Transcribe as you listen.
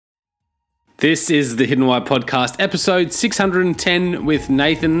This is the Hidden Why Podcast, episode 610 with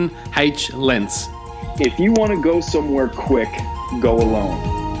Nathan H. Lentz. If you want to go somewhere quick, go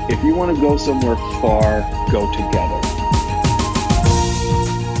alone. If you want to go somewhere far, go together.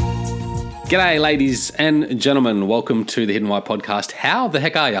 G'day, ladies and gentlemen. Welcome to the Hidden Why Podcast. How the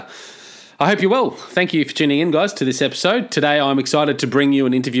heck are you? I hope you're well. Thank you for tuning in, guys, to this episode. Today, I'm excited to bring you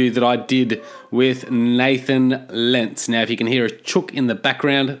an interview that I did with Nathan Lentz. Now, if you can hear a chook in the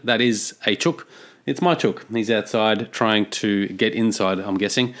background, that is a chook. It's my chook. He's outside trying to get inside, I'm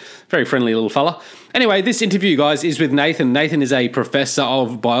guessing. Very friendly little fella. Anyway, this interview, guys, is with Nathan. Nathan is a professor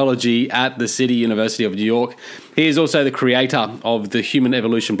of biology at the City University of New York. He is also the creator of the Human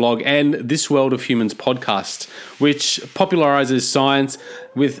Evolution blog and This World of Humans podcast, which popularizes science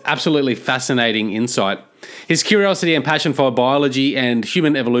with absolutely fascinating insight. His curiosity and passion for biology and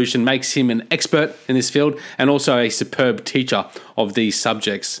human evolution makes him an expert in this field and also a superb teacher of these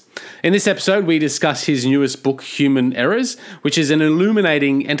subjects. In this episode, we discuss his newest book, Human Errors, which is an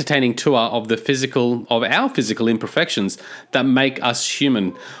illuminating, entertaining tour of our physical imperfections that make us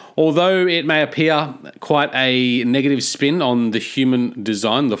human. Although it may appear quite a negative spin on the human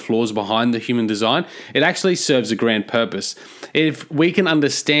design, the flaws behind the human design, it actually serves a grand purpose. If we can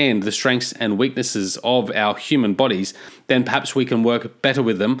understand the strengths and weaknesses of our human bodies, then perhaps we can work better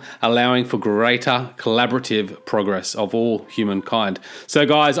with them, allowing for greater collaborative progress of all humankind. So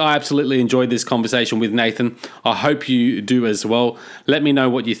guys, I absolutely enjoyed this conversation with Nathan. I hope you do as well. Let me know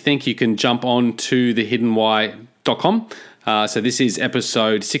what you think. You can jump on to thehiddenwhy.com. So this is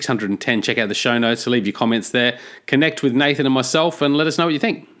episode 610. Check out the show notes, leave your comments there. Connect with Nathan and myself and let us know what you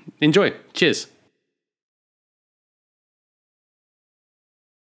think. Enjoy. Cheers.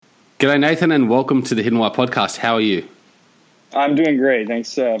 G'day, Nathan, and welcome to the Hidden Why Podcast. How are you? I'm doing great.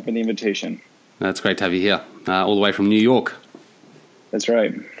 Thanks for the invitation. That's great to have you here, all the way from New York. That's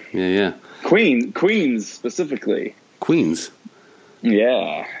right. Yeah. Queens, specifically. Queens?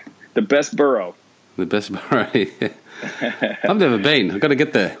 Yeah. The best borough. The best borough, yeah. I've never been. I've got to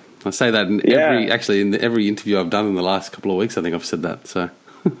get there. I say that in every interview I've done in the last couple of weeks. I think I've said that. So,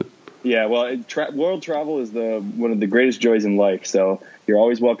 yeah. Well, world travel is one of the greatest joys in life. So you're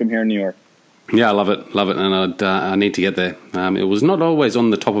always welcome here in New York. Yeah, I love it, and I need to get there. It was not always on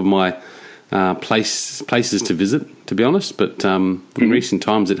the top of my places to visit, to be honest. But in recent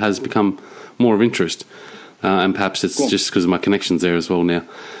times, it has become more of interest, and perhaps it's just because of my connections there as well now.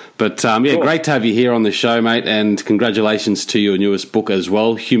 But cool. Great to have you here on the show, mate, and congratulations to your newest book as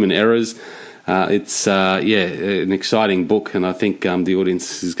well, Human Errors. It's an exciting book, and I think the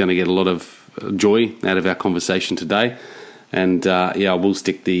audience is going to get a lot of joy out of our conversation today. And I will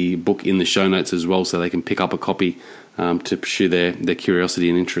stick the book in the show notes as well so they can pick up a copy to pursue their curiosity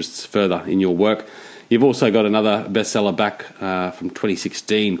and interests further in your work. You've also got another bestseller back from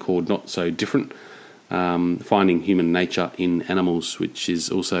 2016 called Not So Different, Finding Human Nature in Animals, which is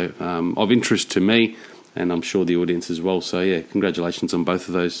also of interest to me, and I'm sure the audience as well. So, congratulations on both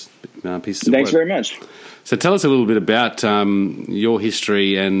of those pieces of work. Thanks very much. So tell us a little bit about your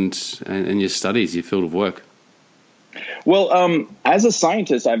history and your studies, your field of work. Well, as a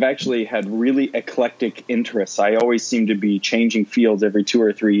scientist, I've actually had really eclectic interests. I always seem to be changing fields every 2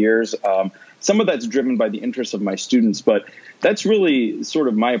 or 3 years. Some of that's driven by the interests of my students, but that's really sort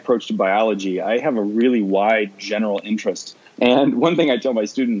of my approach to biology. I have a really wide general interest. And one thing I tell my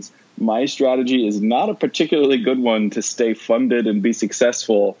students, my strategy is not a particularly good one to stay funded and be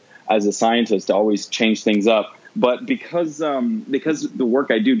successful as a scientist, to always change things up. But because the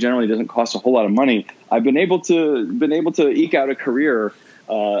work I do generally doesn't cost a whole lot of money, I've been able to eke out a career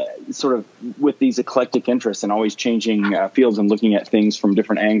sort of with these eclectic interests and always changing fields and looking at things from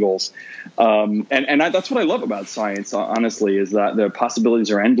different angles. That's what I love about science, honestly, is that the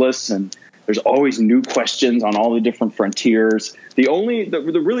possibilities are endless and there's always new questions on all the different frontiers.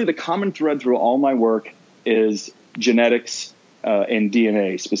 The common thread through all my work is genetics and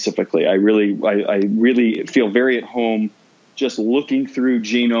DNA specifically. I really feel very at home just looking through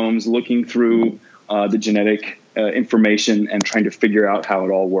genomes, looking through the genetic information and trying to figure out how it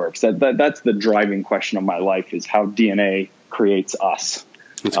all works. That's the driving question of my life, is how DNA creates us.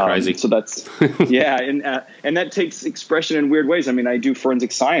 That's crazy. So that's, and that takes expression in weird ways. I mean, I do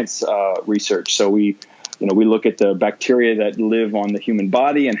forensic science research. So we look at the bacteria that live on the human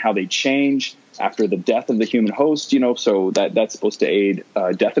body and how they change after the death of the human host, so that's supposed to aid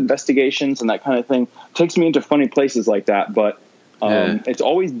death investigations and that kind of thing. It takes me into funny places like that, but it's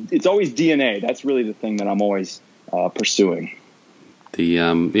always DNA. That's really the thing that I'm always pursuing.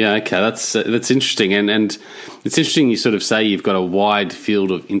 That's interesting, and it's interesting you sort of say you've got a wide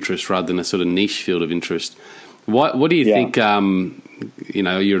field of interest rather than a sort of niche field of interest. What do you think?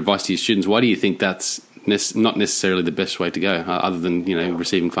 Your advice to your students. Why do you think that's not necessarily the best way to go, other than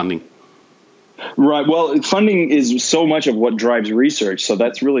receiving funding? Right. Well, funding is so much of what drives research. So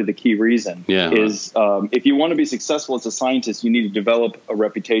that's really the key reason. If you want to be successful as a scientist, you need to develop a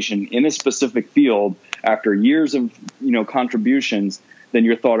reputation in a specific field. After years of contributions, then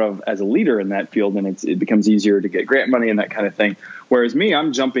you're thought of as a leader in that field, and it becomes easier to get grant money and that kind of thing. Whereas me,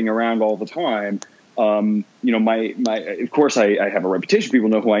 I'm jumping around all the time. Of course, I have a reputation. People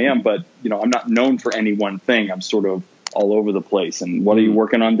know who I am, but I'm not known for any one thing. I'm sort of all over the place. And what are you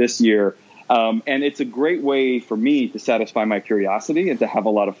working on this year? And it's a great way for me to satisfy my curiosity and to have a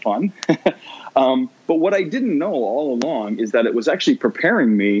lot of fun. But what I didn't know all along is that it was actually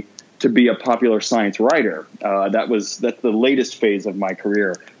preparing me to be a popular science writer. That's the latest phase of my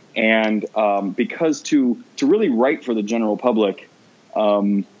career. And because to really write for the general public,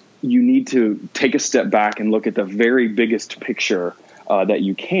 you need to take a step back and look at the very biggest picture that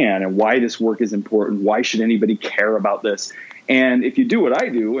you can, and why this work is important. Why should anybody care about this? And if you do what I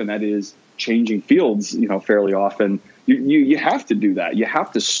do, and that is changing fields, fairly often, you have to do that. You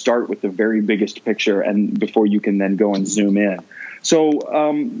have to start with the very biggest picture, and before you can then go and zoom in. So,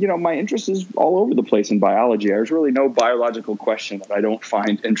 my interest is all over the place in biology. There's really no biological question that I don't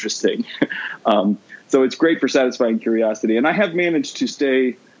find interesting. So it's great for satisfying curiosity, and I have managed to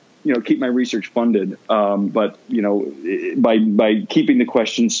stay, keep my research funded, but by keeping the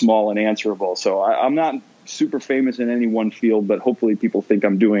questions small and answerable. So I'm not super famous in any one field, but hopefully people think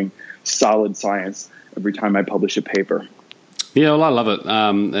I'm doing solid science every time I publish a paper. Yeah, well, I love it,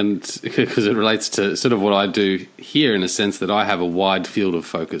 and because it relates to sort of what I do here, in a sense that I have a wide field of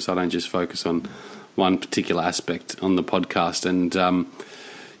focus. I don't just focus on one particular aspect on the podcast, and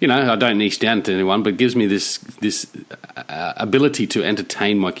I don't niche down to anyone, but it gives me this ability to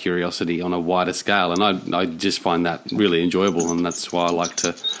entertain my curiosity on a wider scale, and I just find that really enjoyable, and that's why I like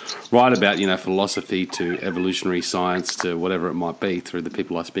to write about philosophy to evolutionary science to whatever it might be through the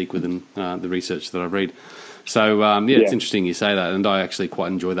people I speak with and the research that I read. So, it's interesting you say that, and I actually quite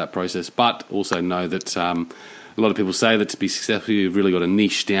enjoy that process, but also know that a lot of people say that to be successful, you've really got to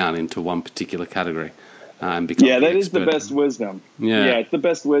niche down into one particular category and become that is the best wisdom. Yeah, it's the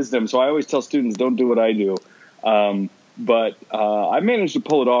best wisdom. So I always tell students, don't do what I do. But I managed to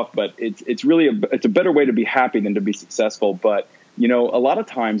pull it off, but it's really it's a better way to be happy than to be successful. But, a lot of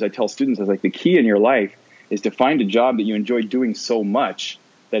times I tell students, I was like, the key in your life is to find a job that you enjoy doing so much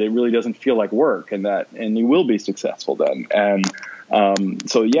that it really doesn't feel like work, and you will be successful then. And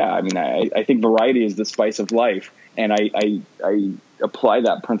I think variety is the spice of life, and I apply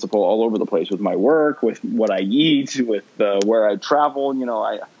that principle all over the place with my work, with what I eat, with where I travel.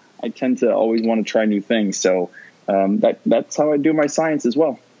 I tend to always want to try new things, so that's how I do my science as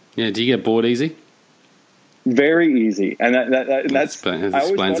well. Yeah, do you get bored easy? Very easy, and that's I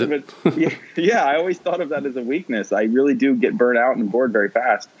always thought of it. I always thought of that as a weakness. I really do get burnt out and bored very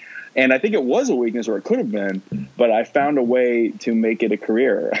fast, and I think it was a weakness, or it could have been, but I found a way to make it a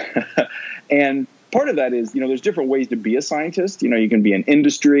career. And part of that is, there's different ways to be a scientist. You can be in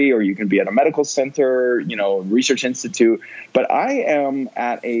industry, or you can be at a medical center, research institute. But I am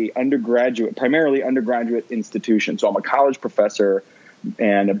at primarily undergraduate institution, so I'm a college professor.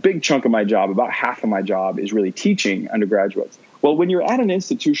 And a big chunk of my job, about half of my job, is really teaching undergraduates. Well, when you're at an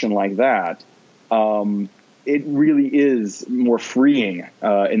institution like that, it really is more freeing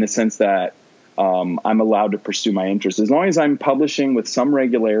in the sense that I'm allowed to pursue my interests. As long as I'm publishing with some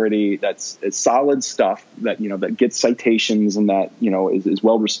regularity, it's solid stuff that gets citations and that, is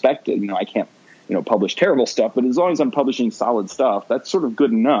well respected. I can't, publish terrible stuff, but as long as I'm publishing solid stuff, that's sort of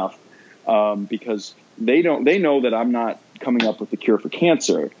good enough because they know that I'm not coming up with the cure for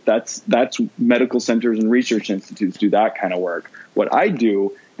cancer. That's medical centers and research institutes do that kind of work. What I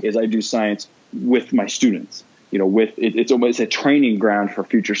do is I do science with my students. It's almost a training ground for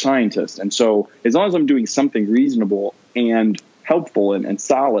future scientists. And so as long as I'm doing something reasonable and helpful and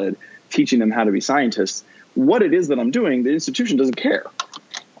solid, teaching them how to be scientists, what it is that I'm doing, the institution doesn't care.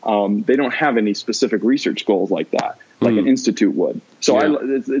 They don't have any specific research goals like that, like an institute would. So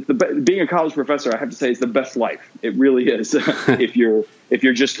being a college professor, I have to say, it's the best life. It really is. If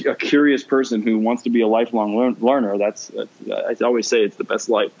you're just a curious person who wants to be a lifelong learner, I always say it's the best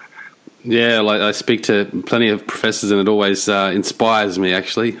life. Yeah, like I speak to plenty of professors, and it always inspires me.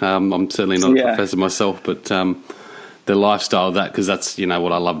 Actually, I'm certainly not a professor myself, but the lifestyle of that, because that's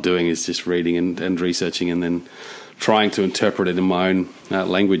what I love doing, is just reading and researching, and then trying to interpret it in my own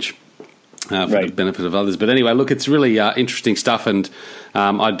language for the benefit of others. But anyway, look, it's really interesting stuff, and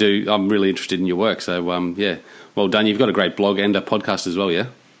I'm really interested in your work. So well done. You've got a great blog and a podcast as well, yeah?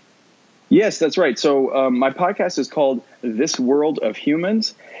 Yes, that's right. So my podcast is called This World of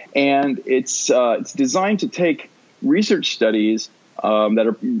Humans, and it's designed to take research studies that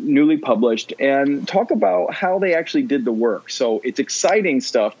are newly published and talk about how they actually did the work. So it's exciting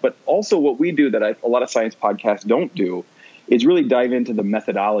stuff, but also what we do that a lot of science podcasts don't do is really dive into the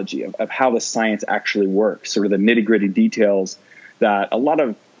methodology of how the science actually works, sort of the nitty-gritty details that a lot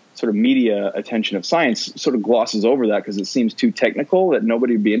of sort of media attention of science sort of glosses over that because it seems too technical that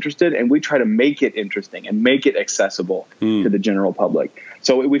nobody would be interested. And we try to make it interesting and make it accessible to the general public.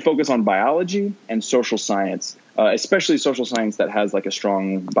 So we focus on biology and social science, especially social science that has like a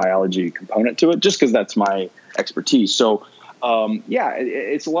strong biology component to it, just because that's my expertise. So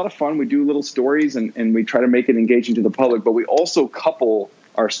it's a lot of fun. We do little stories and we try to make it engaging to the public, but we also couple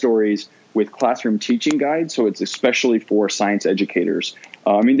our stories with classroom teaching guides. So it's especially for science educators.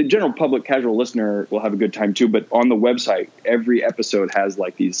 The general public casual listener will have a good time too, but on the website, every episode has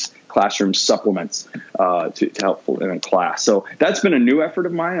like these classroom supplements to help in a class. So that's been a new effort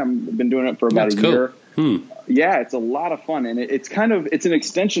of mine. I've been doing it for about a year. Yeah, it's a lot of fun. And it's an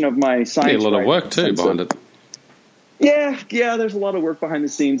extension of my science. A lot of work too behind it. Yeah, there's a lot of work behind the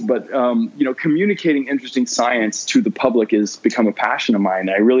scenes, but communicating interesting science to the public has become a passion of mine.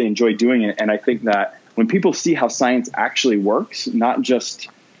 I really enjoy doing it, and I think that when people see how science actually works, not just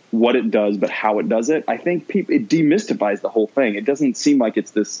what it does, but how it does it, I think it demystifies the whole thing. It doesn't seem like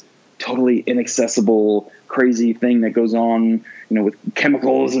it's this totally inaccessible, crazy thing that goes on, with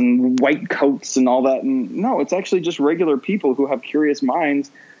chemicals and white coats and all that. And no, it's actually just regular people who have curious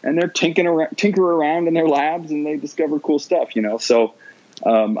minds. And they're tinker around in their labs, and they discover cool stuff, So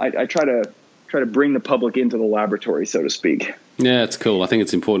I try to bring the public into the laboratory, so to speak. Yeah, it's cool. I think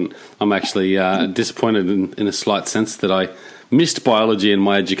it's important. I'm actually disappointed in a slight sense that I missed biology in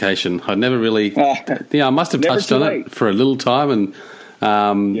my education. I'd never really, I must have touched on it for a little time, and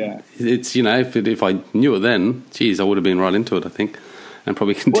it's if I knew it then, geez, I would have been right into it, I think, and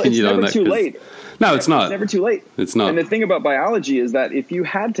probably continued on that. It's never too late. No, it's not. It's never too late. It's not. And the thing about biology is that if you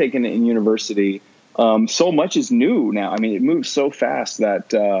had taken it in university, so much is new now. I mean, it moves so fast that,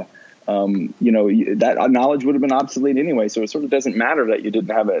 that knowledge would have been obsolete anyway. So it sort of doesn't matter that you didn't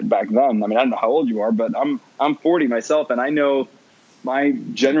have it back then. I mean, I don't know how old you are, but I'm 40 myself, and I know my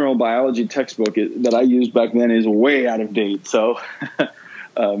general biology textbook that I used back then is way out of date. So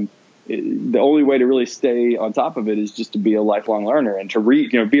the only way to really stay on top of it is just to be a lifelong learner and to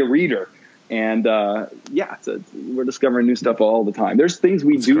read, be a reader. And we're discovering new stuff all the time. There's things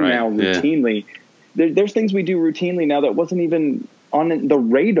we do now routinely. Yeah. There's things we do routinely now that wasn't even on the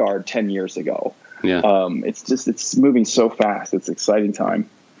radar 10 years ago. Yeah. It's moving so fast. It's an exciting time.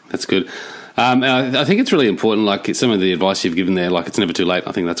 That's good. I think it's really important, like some of the advice you've given there, like it's never too late.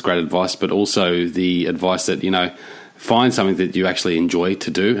 I think that's great advice, but also the advice that, find something that you actually enjoy to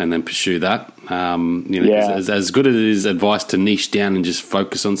do and then pursue that. As good as it is advice to niche down and just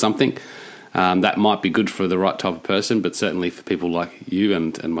focus on something, that might be good for the right type of person, but certainly for people like you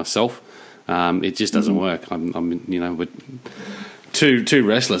and myself, it just doesn't work. We're too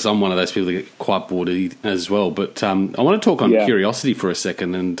restless. I'm one of those people that get quite bored as well. But I want to talk on curiosity for a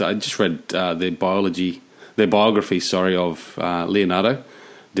second, and I just read their biography of Leonardo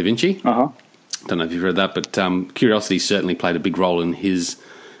da Vinci. Don't know if you've read that, but curiosity certainly played a big role in his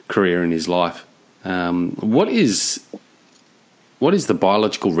career and his life. What is the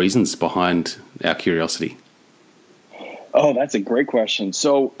biological reasons behind our curiosity? Oh, that's a great question.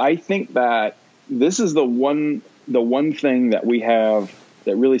 So I think that this is the one thing that we have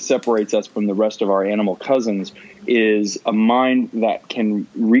that really separates us from the rest of our animal cousins is a mind that can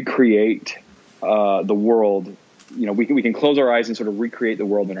recreate the world. We can close our eyes and sort of recreate the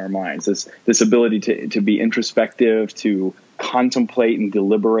world in our minds. This ability to be introspective, to contemplate and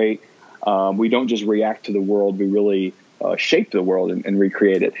deliberate. We don't just react to the world. We really shape the world and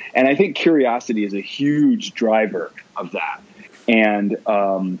recreate it. And I think curiosity is a huge driver of that. And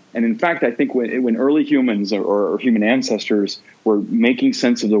in fact, I think when early humans or human ancestors were making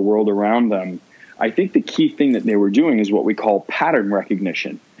sense of the world around them, I think the key thing that they were doing is what we call pattern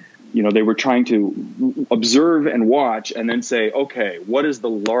recognition. They were trying to observe and watch and then say, okay, what is the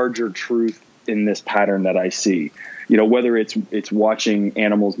larger truth in this pattern that I see? Whether it's watching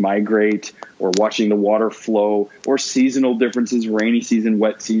animals migrate or watching the water flow or seasonal differences, rainy season,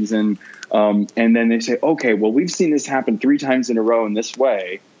 wet season. And then they say, okay, well, we've seen this happen 3 times in a row in this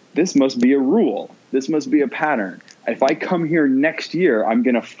way. This must be a rule. This must be a pattern. If I come here next year, I'm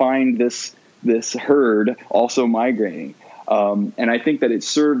going to find this herd also migrating. And I think that it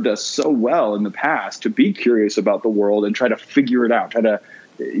served us so well in the past to be curious about the world and try to figure it out, try to,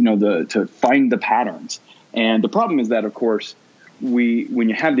 to find the patterns. And the problem is that, of course, when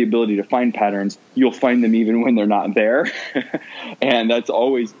you have the ability to find patterns, you'll find them even when they're not there. And that's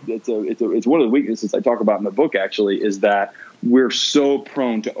always, it's one of the weaknesses I talk about in the book, actually, is that we're so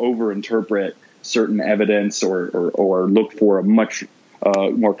prone to overinterpret certain evidence or look for a much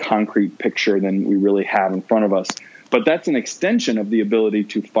more concrete picture than we really have in front of us. But that's an extension of the ability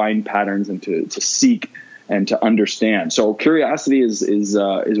to find patterns and to seek and to understand. So curiosity is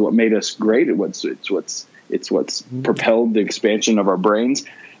what made us great. It's what's propelled the expansion of our brains,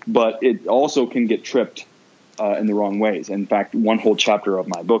 but it also can get tripped in the wrong ways. In fact, one whole chapter of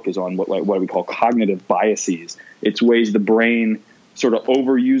my book is on what we call cognitive biases. It's ways the brain sort of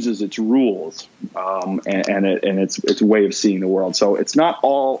overuses its rules and its way of seeing the world. So it's not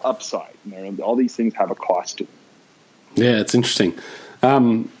all upside. All these things have a cost to them. Yeah, it's interesting.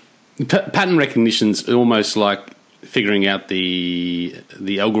 Pattern recognition's almost like figuring out the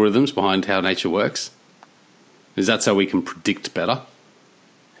algorithms behind how nature works. Is that so we can predict better?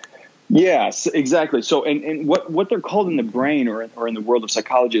 Yes, exactly. So, and what they're called in the brain or in the world of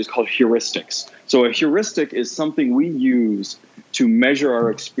psychology is called heuristics. So a heuristic is something we use to measure our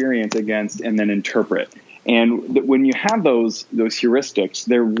experience against and then interpret. And when you have those heuristics,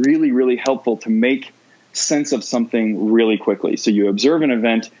 they're really, really helpful to make sense of something really quickly. So you observe an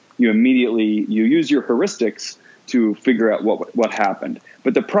event, you use your heuristics to figure out what happened.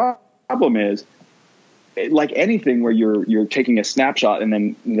 But the problem is, like anything where you're taking a snapshot and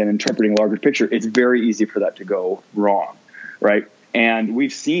then interpreting a larger picture, it's very easy for that to go wrong, right? And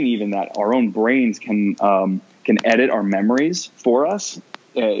we've seen even that our own brains can edit our memories for us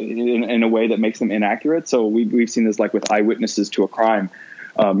in a way that makes them inaccurate. So we've seen this like with eyewitnesses to a crime.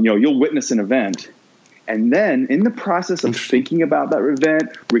 You'll witness an event, and then in the process of thinking about that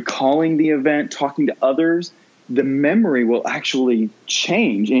event, recalling the event, talking to others, the memory will actually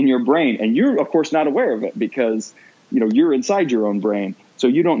change in your brain. And you're, of course, not aware of it because, you're inside your own brain. So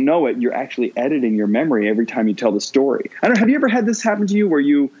you don't know it. You're actually editing your memory every time you tell the story. I don't know. Have you ever had this happen to you where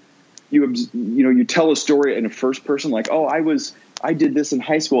you tell a story in a first person, like, oh, I did this in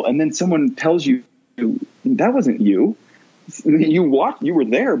high school. And then someone tells you that wasn't you. You were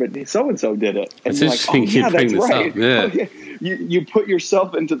there, but so-and-so did it. And you're like, oh, yeah, that's right. Yeah. You put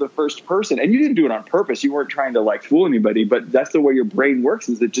yourself into the first person, and you didn't do it on purpose. You weren't trying to like fool anybody, but that's the way your brain works,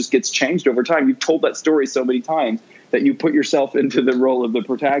 is it just gets changed over time. You've told that story so many times that you put yourself into the role of the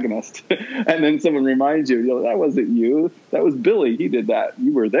protagonist. And then someone reminds you, that wasn't you. That was Billy. He did that.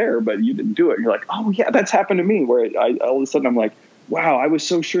 You were there, but you didn't do it. And you're like, oh yeah, that's happened to me, where all of a sudden I'm like, wow, I was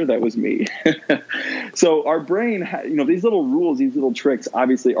so sure that was me. So our brain, these little rules, these little tricks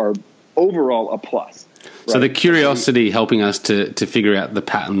obviously are overall a plus. Right? So the curiosity helping us to figure out the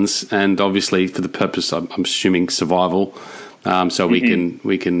patterns, and obviously for the purpose, I'm assuming survival, so we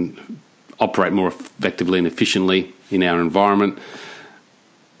can operate more effectively and efficiently in our environment.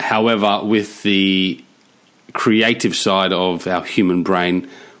 However, with the creative side of our human brain,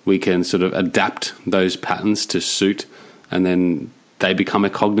 we can sort of adapt those patterns to suit, and then they become a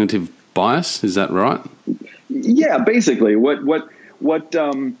cognitive bias. Is that right? Yeah, basically. Another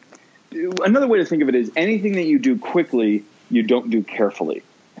way to think of it is anything that you do quickly, you don't do carefully.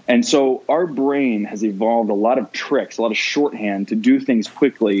 And so our brain has evolved a lot of tricks, a lot of shorthand to do things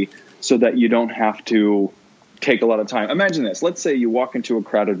quickly so that you don't have to take a lot of time. Imagine this. Let's say you walk into a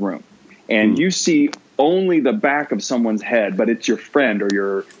crowded room and you see only the back of someone's head, but it's your friend or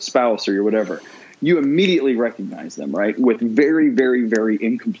your spouse or your whatever. You immediately recognize them, right? With very, very, very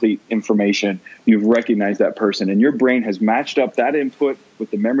incomplete information, you've recognized that person, and your brain has matched up that input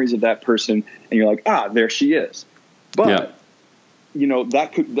with the memories of that person, and you're like, there she is. But,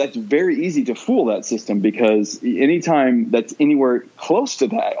 that's very easy to fool that system, because anytime that's anywhere close to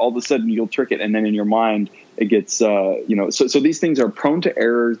that, all of a sudden you'll trick it, and then in your mind it gets, so these things are prone to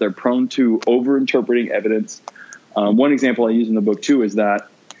errors. They're prone to over-interpreting evidence. One example I use in the book, too, is that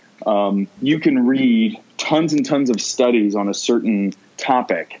you can read tons and tons of studies on a certain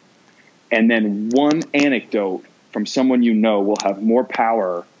topic, and then one anecdote from someone will have more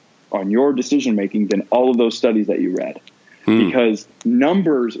power on your decision making than all of those studies that you read. Because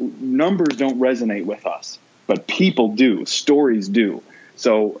numbers don't resonate with us, but people do. Stories do.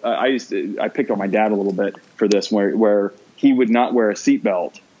 So I picked on my dad a little bit for this, where he would not wear a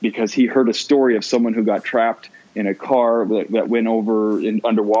seatbelt because he heard a story of someone who got trapped in a car that went over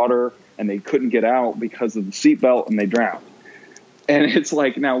underwater, and they couldn't get out because of the seatbelt, and they drowned. And it's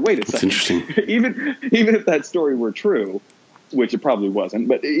like, now wait a second. That's interesting. even if that story were true, which it probably wasn't,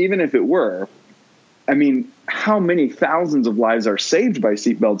 but even if it were, I mean, how many thousands of lives are saved by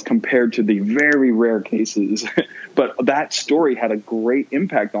seatbelts compared to the very rare cases? But that story had a great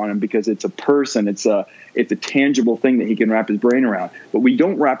impact on him because it's a person, it's a tangible thing that he can wrap his brain around. But we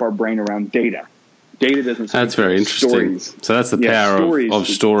don't wrap our brain around data. Data doesn't. That's very interesting. Stories. So that's the power of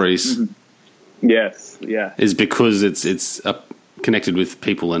stories. Mm-hmm. Yes, yeah. Is because it's connected with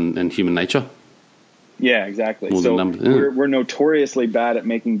people and human nature. Yeah, exactly. So we're notoriously bad at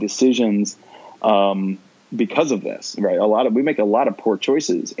making decisions because of this, right? We make a lot of poor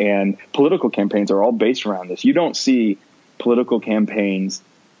choices, and political campaigns are all based around this. You don't see political campaigns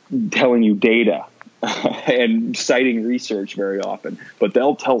telling you data and citing research very often, but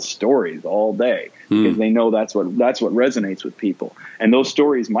they'll tell stories all day because they know that's what resonates with people. And those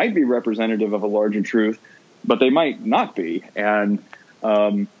stories might be representative of a larger truth, but they might not be. And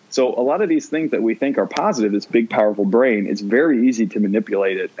so a lot of these things that we think are positive, this big, powerful brain, it's very easy to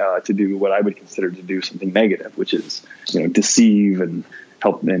manipulate it to do what I would consider to do something negative, which is, deceive and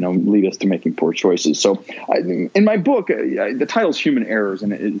help, lead us to making poor choices. So in my book, the title's Human Errors,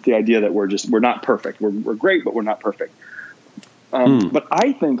 and it's the idea that we're not perfect. We're great, but we're not perfect. But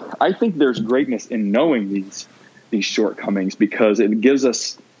I think there's greatness in knowing these shortcomings because it gives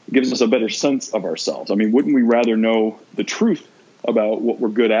us a better sense of ourselves. I mean, wouldn't we rather know the truth about what we're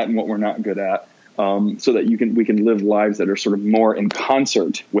good at and what we're not good at, so that we can live lives that are sort of more in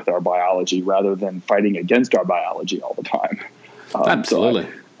concert with our biology rather than fighting against our biology all the time. Absolutely.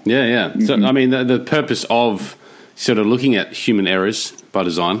 Yeah. Mm-hmm. So, I mean, the purpose of sort of looking at human errors by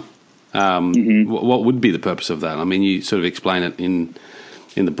design, what would be the purpose of that? I mean, you sort of explain it in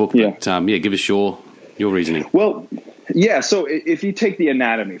the book, but give us your reasoning. Well, yeah. So if you take the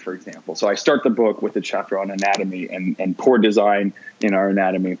anatomy, for example, so I start the book with a chapter on anatomy and poor design in our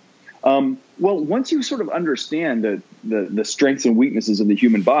anatomy. Well, once you sort of understand the strengths and weaknesses of the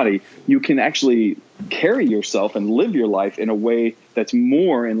human body, you can actually carry yourself and live your life in a way that's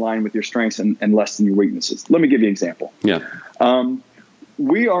more in line with your strengths and less than your weaknesses. Let me give you an example. Yeah.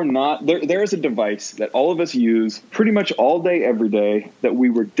 We are not there is a device that all of us use pretty much all day, every day, that we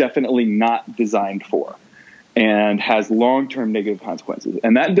were definitely not designed for and has long-term negative consequences.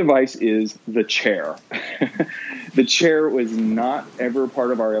 And that device is the chair. The chair was not ever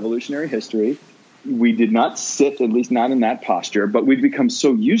part of our evolutionary history. We did not sit, at least not in that posture, but we've become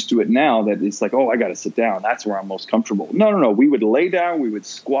so used to it now that it's like, I got to sit down. That's where I'm most comfortable. No. We would lay down, we would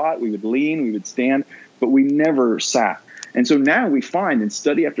squat, we would lean, we would stand, but we never sat. And so now we find, and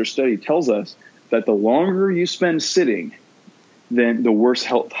study after study tells us, that the longer you spend sitting, then the worse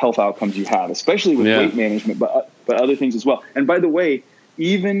health outcomes you have, especially with weight management, but other things as well. And by the way,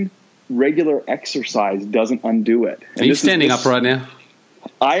 even regular exercise doesn't undo it. And are you standing up right now?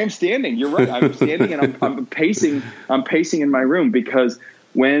 I am standing. You're right. I'm standing and I'm pacing. I'm pacing in my room because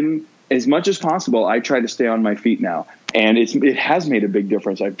as much as possible, I try to stay on my feet now. And it has made a big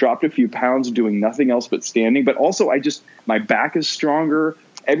difference. I've dropped a few pounds doing nothing else but standing, but also my back is stronger.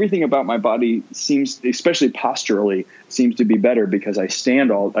 Everything about my body seems, especially posturally, seems to be better because I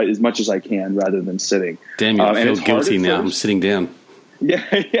stand as much as I can rather than sitting. Damn, I feel guilty now. I'm sitting down. Yeah,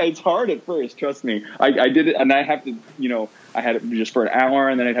 it's hard at first. Trust me. I did it, and I have to, I had it just for an hour,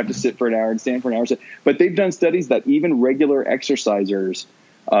 and then I'd have to sit for an hour and stand for an hour. But they've done studies that even regular exercisers,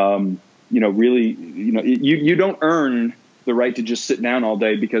 really, you don't earn the right to just sit down all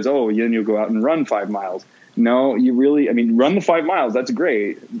day because, then you'll go out and run 5 miles. No, run the 5 miles. That's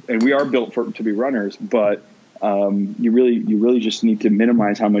great. And we are built to be runners, but you really just need to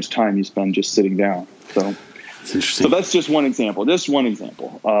minimize how much time you spend just sitting down. So that's just one example. There's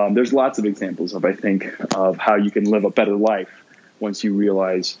lots of examples of how you can live a better life once you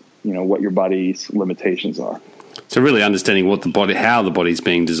realize, what your body's limitations are. So really understanding how the body's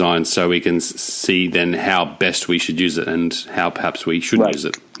being designed so we can see then how best we should use it and how perhaps we shouldn't use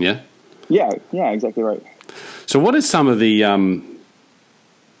it. Yeah? Yeah, exactly right. So what are some of the,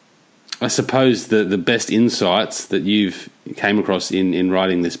 I suppose, the best insights that you've came across in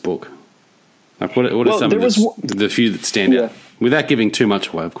writing this book? Like what are some of the few that stand out? Without giving too much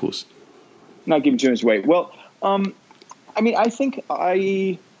away, of course. Not giving too much away. Well, I think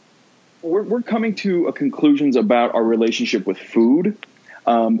we're coming to conclusions about our relationship with food.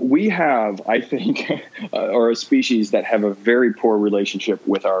 We have, I think, are a species that have a very poor relationship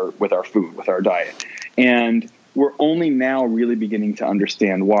with our food, with our diet. And we're only now really beginning to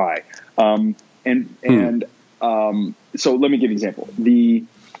understand why. So let me give you an example. The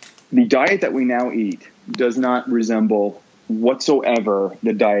diet that we now eat does not resemble whatsoever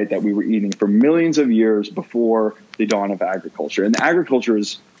the diet that we were eating for millions of years before the dawn of agriculture. And agriculture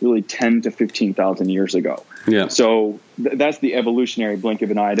is really 10 to 15,000 years ago. Yeah. So that's the evolutionary blink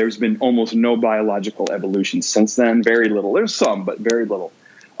of an eye. There's been almost no biological evolution since then. Very little. There's some, but very little.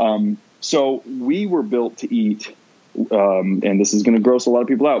 So we were built to eat, and this is going to gross a lot of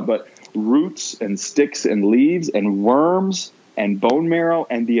people out, but roots and sticks and leaves and worms and bone marrow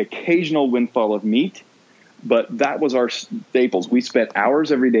and the occasional windfall of meat. But that was our staples. We spent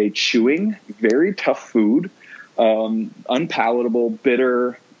hours every day chewing very tough food, unpalatable,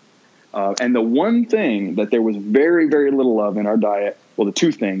 bitter. And the one thing that there was very, very little of in our diet, well, the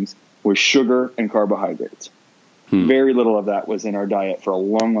two things, was sugar and carbohydrates. Very little of that was in our diet for a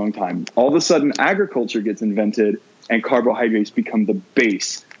long, long time. All of a sudden, agriculture gets invented and carbohydrates become the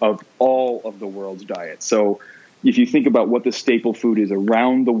base of all of the world's diet. So if you think about what the staple food is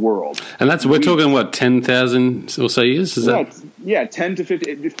around the world. And we're talking, what, 10,000 or so years? Is that? Yeah, 10 to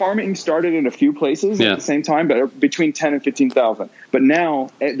 50. Farming started in a few places at the same time, but between 10 and 15,000. But now,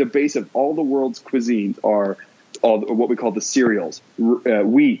 at the base of all the world's cuisines are all what we call the cereals: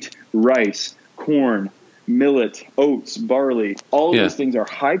 wheat, rice, corn, millet, oats, barley. All of those things are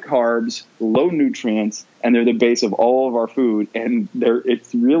high carbs, low nutrients, and they're the base of all of our food. And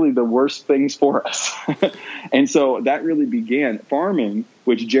it's really the worst things for us. And so that really began farming,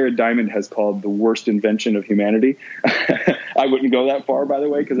 which Jared Diamond has called the worst invention of humanity. I wouldn't go that far, by the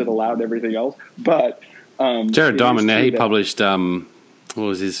way, because it allowed everything else. But Jared Diamond, now he published, what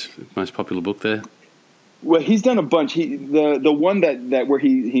was his most popular book there? Well, he's done a bunch. The one that where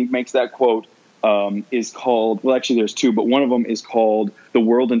he makes that quote is called, well, actually there's two, but one of them is called The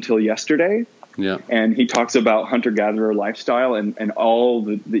World Until Yesterday. Yeah. And he talks about hunter-gatherer lifestyle and all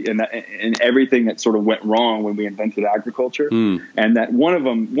and everything that sort of went wrong when we invented agriculture. And that one of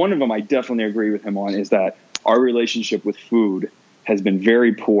them I definitely agree with him on, is that our relationship with food has been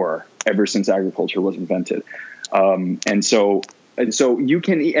very poor ever since agriculture was invented. And so you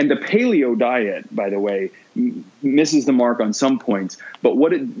can eat, and the paleo diet, by the way, misses the mark on some points, but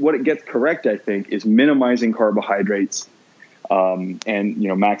what it gets correct, I think, is minimizing carbohydrates, and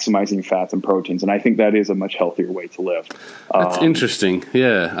maximizing fats and proteins. And I think that is a much healthier way to live. That's interesting.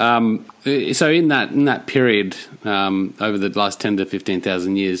 Yeah. So in that period, over the last 10 to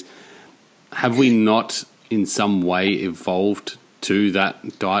 15,000 years, have we not in some way evolved to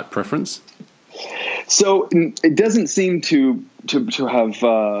that diet preference? So it doesn't seem to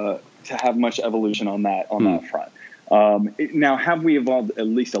have much evolution on that front. Now, have we evolved at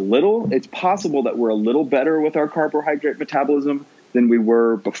least a little? It's possible that we're a little better with our carbohydrate metabolism than we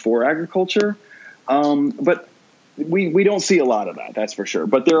were before agriculture, but we don't see a lot of that. That's for sure.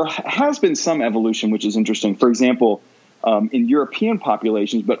 But there has been some evolution, which is interesting. For example, in European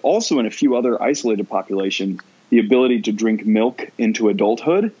populations, but also in a few other isolated populations, the ability to drink milk into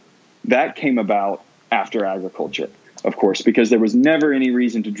adulthood, that came about after agriculture, of course, because there was never any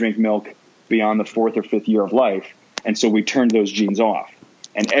reason to drink milk beyond the 4th or 5th year of life. And so we turned those genes off.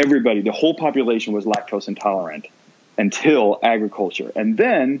 And the whole population was lactose intolerant until agriculture. And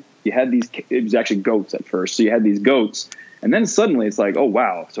then you had it was actually goats at first. So you had these goats. And then suddenly it's like, oh,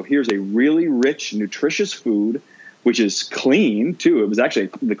 wow. So here's a really rich, nutritious food, which is clean, too. It was actually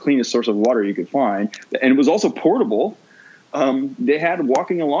the cleanest source of water you could find. And it was also portable. They had,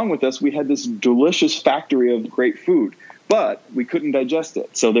 walking along with us, we had this delicious factory of great food, but we couldn't digest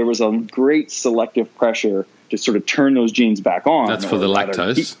it. So there was a great selective pressure to sort of turn those genes back on. That's for the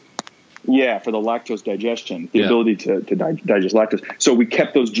lactose? Yeah, for the lactose digestion, the ability to digest lactose. So we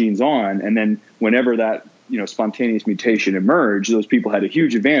kept those genes on, and then whenever that spontaneous mutation emerged, those people had a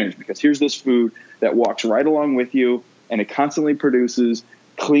huge advantage, because here's this food that walks right along with you, and it constantly produces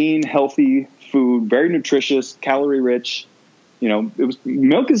clean, healthy food, very nutritious, calorie-rich.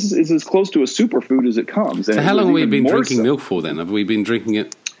 Milk is as close to a superfood as it comes. And so how long have we been drinking milk for then? Have we been drinking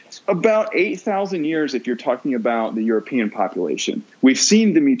it? About 8,000 years if you're talking about the European population. We've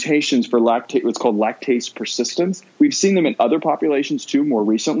seen the mutations for what's called lactase persistence. We've seen them in other populations too more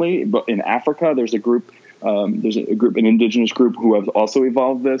recently. But in Africa, there's an indigenous group who have also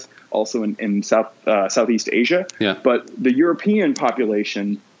evolved this, also in Southeast Asia. Yeah. But the European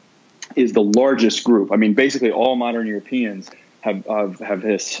population is the largest group. I mean, basically all modern Europeans have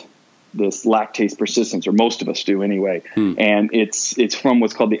this lactase persistence, or most of us do anyway. And it's from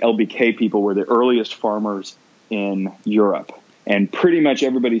what's called the LBK people, were the earliest farmers in Europe. And pretty much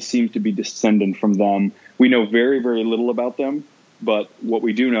everybody seems to be descended from them. We know very, very little about them, but what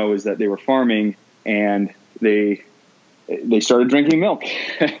we do know is that they were farming and they started drinking milk.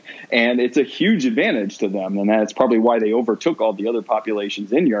 And it's a huge advantage to them. And that's probably why they overtook all the other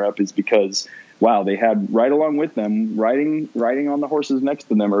populations in Europe, is because wow, they had right along with them, riding on the horses next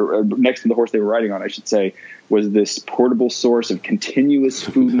to them, or next to the horse they were riding on, I should say, was this portable source of continuous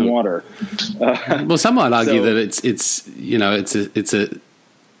food and water. Well, some might argue that it's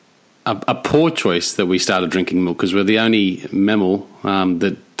a poor choice that we started drinking milk, because we're the only mammal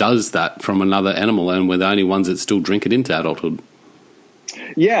that does that from another animal, and we're the only ones that still drink it into adulthood.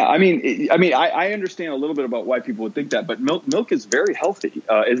 Yeah, I understand a little bit about why people would think that, but milk is very healthy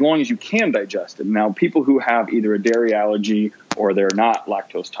as long as you can digest it. Now, people who have either a dairy allergy or they're not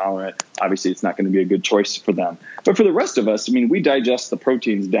lactose tolerant, obviously it's not going to be a good choice for them. But for the rest of us, we digest the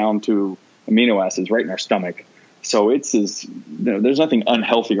proteins down to amino acids right in our stomach. So there's nothing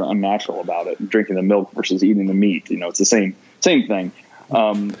unhealthy or unnatural about it, drinking the milk versus eating the meat. It's the same thing.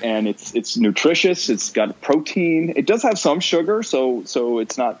 And it's nutritious. It's got protein. It does have some sugar, so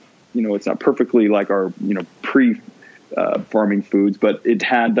it's not it's not perfectly like our pre-farming foods, but it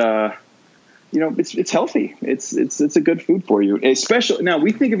had it's healthy. It's a good food for you. Especially now,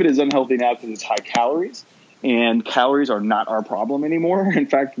 we think of it as unhealthy now because it's high calories, and calories are not our problem anymore. In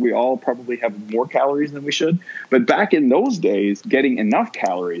fact, we all probably have more calories than we should. But back in those days, getting enough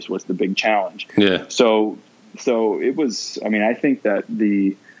calories was the big challenge. Yeah. So it was, I think that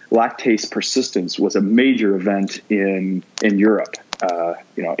the lactase persistence was a major event in Europe,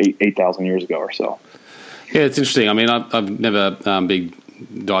 8,000 years ago or so. Yeah, it's interesting. I've never been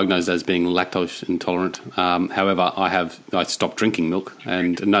diagnosed as being lactose intolerant. However, I stopped drinking milk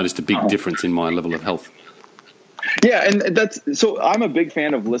and noticed a big difference in my level of health. Yeah, and so I'm a big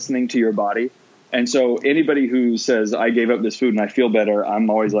fan of listening to your body. And so anybody who says, I gave up this food and I feel better, I'm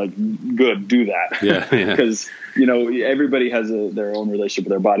always like, good, do that. Yeah. Because, everybody has their own relationship with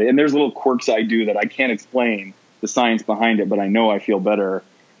their body. And there's little quirks I do that I can't explain the science behind it, but I know I feel better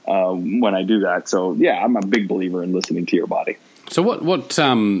when I do that. So, yeah, I'm a big believer in listening to your body. So what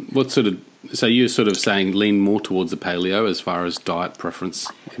sort of, so you're sort of saying lean more towards the paleo as far as diet preference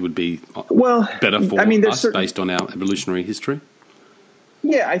would be better for us based on our evolutionary history?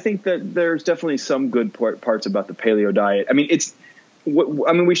 Yeah, I think that there's definitely some good parts about the paleo diet.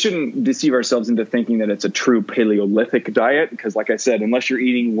 We shouldn't deceive ourselves into thinking that it's a true Paleolithic diet, because like I said, unless you're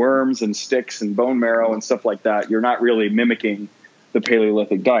eating worms and sticks and bone marrow and stuff like that, you're not really mimicking the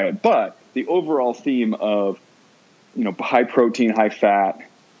Paleolithic diet. But the overall theme of, high protein, high fat,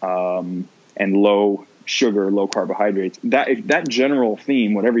 and low sugar, low carbohydrates, that general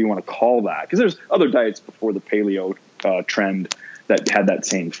theme, whatever you want to call that, because there's other diets before the paleo trend that had that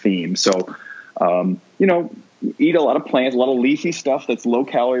same theme. So, eat a lot of plants, a lot of leafy stuff that's low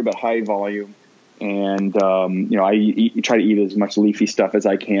calorie but high volume. And, I try to eat as much leafy stuff as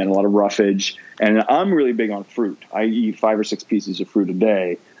I can, a lot of roughage. And I'm really big on fruit. I eat 5 or 6 pieces of fruit a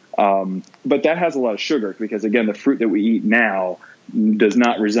day. But that has a lot of sugar because, again, the fruit that we eat now does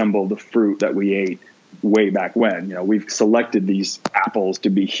not resemble the fruit that we ate way back when. We've selected these apples to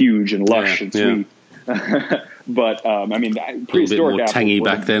be huge and lush and sweet. But prehistoric, a bit more tangy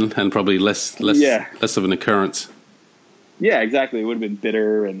back then, and probably less of an occurrence. Yeah, exactly. It would have been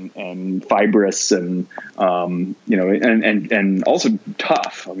bitter and fibrous and and also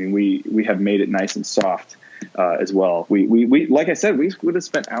tough. We have made it nice and soft as well. We like I said, we would have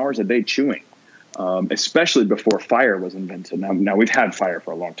spent hours a day chewing, especially before fire was invented. Now we've had fire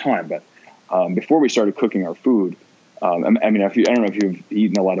for a long time, but before we started cooking our food. I don't know if you've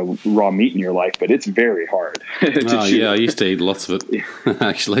eaten a lot of raw meat in your life, but it's very hard to chew. Yeah, I used to eat lots of it,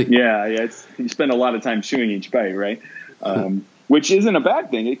 actually. Yeah, you spend a lot of time chewing each bite, right? Which isn't a bad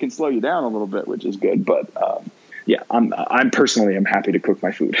thing. It can slow you down a little bit, which is good. But I'm personally happy to cook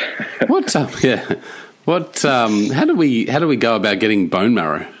my food. How do we go about getting bone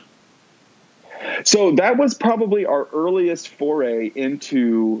marrow? So that was probably our earliest foray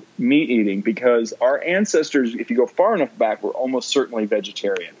into meat eating, because our ancestors, if you go far enough back, were almost certainly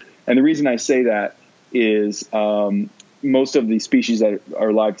vegetarian. And the reason I say that is most of the species that are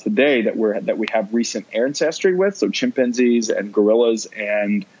alive today that we have recent ancestry with, so chimpanzees and gorillas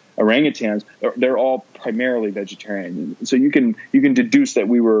and orangutans, they're all primarily vegetarian. So you can deduce that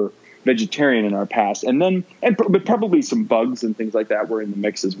we were vegetarian in our past, but probably some bugs and things like that were in the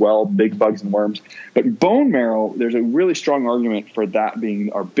mix as well, big bugs and worms. But bone marrow, there's a really strong argument for that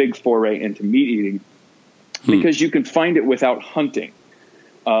being our big foray into meat eating, because you can find it without hunting.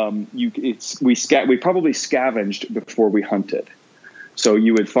 We probably scavenged before we hunted. So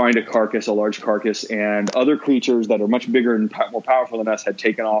you would find a large carcass, and other creatures that are much bigger and more powerful than us had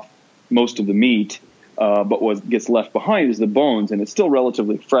taken off most of the meat. But what gets left behind is the bones, and it's still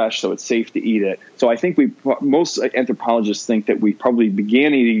relatively fresh, so it's safe to eat it. So I think most anthropologists think that we probably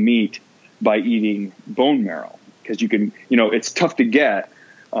began eating meat by eating bone marrow, because it's tough to get,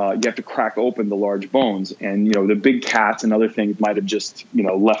 you have to crack open the large bones, and the big cats and other things might have just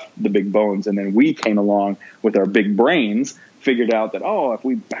left the big bones, and then we came along with our big brains, figured out that if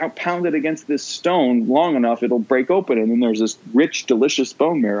we pound it against this stone long enough, it'll break open, and then there's this rich, delicious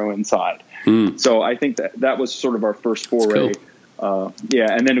bone marrow inside. So I think that was sort of our first foray. Cool.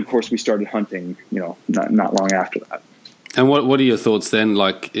 And then of course we started hunting, not long after that. And what are your thoughts then?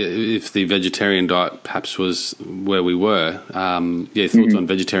 Like, if the vegetarian diet perhaps was where we were, thoughts on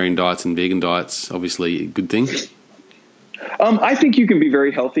vegetarian diets and vegan diets? Obviously, a good thing. I think you can be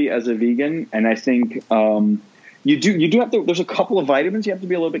very healthy as a vegan, and I think you do have to. There's a couple of vitamins you have to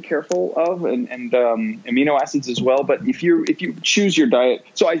be a little bit careful of, and amino acids as well. But if you choose your diet,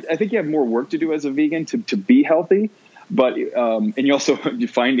 so I think you have more work to do as a vegan to be healthy. But and you also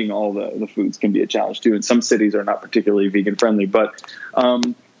finding all the foods can be a challenge too. And some cities are not particularly vegan friendly. But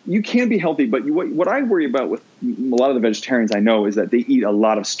you can be healthy. But what I worry about with a lot of the vegetarians I know is that they eat a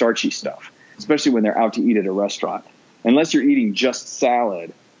lot of starchy stuff, especially when they're out to eat at a restaurant. Unless you're eating just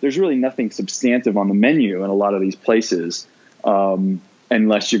salad, there's really nothing substantive on the menu in a lot of these places,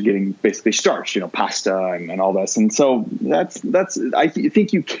 unless you're getting basically starch, pasta and all this. And so that's I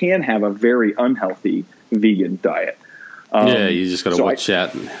think you can have a very unhealthy vegan diet. You just got to watch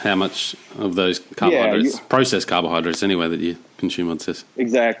out how much of those carbohydrates, processed carbohydrates anyway, that you consume on this.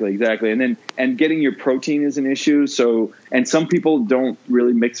 Exactly. And getting your protein is an issue. So, and some people don't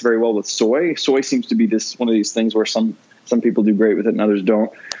really mix very well with soy. Soy seems to be one of these things where some people do great with it and others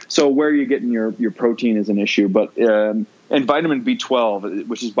don't. So where you're getting your protein is an issue. But and vitamin B12,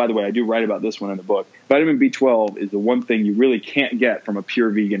 which is, by the way, I do write about this one in the book. Vitamin B12 is the one thing you really can't get from a pure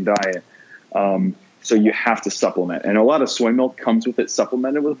vegan diet. So you have to supplement. And a lot of soy milk comes with it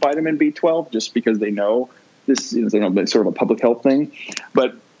supplemented with vitamin B12 just because they know this is sort of a public health thing.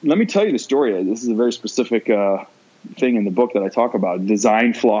 But let me tell you the story. This is a very specific thing in the book that I talk about,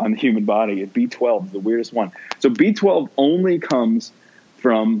 design flaw in the human body. B12 is the weirdest one. So B12 only comes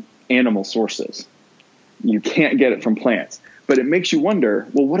from animal sources. You can't get it from plants. But it makes you wonder,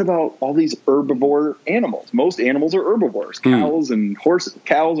 well, what about all these herbivore animals? Most animals are herbivores, cows and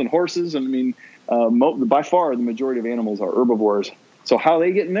horses. And I mean, by far, the majority of animals are herbivores. So how are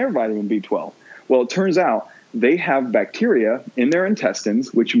they getting their vitamin B12? Well, it turns out they have bacteria in their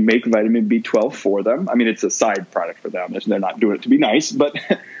intestines which make vitamin B12 for them. I mean, it's a side product for them. They're not doing it to be nice, but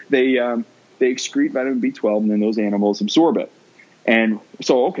they excrete vitamin B12, and then those animals absorb it. And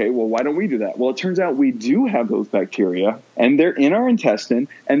so, okay, well, why don't we do that? Well, it turns out we do have those bacteria, and they're in our intestine,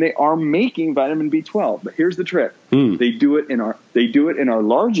 and they are making vitamin B12. But here's the trick: they do it in our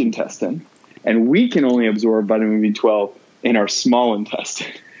large intestine, and we can only absorb vitamin B12 in our small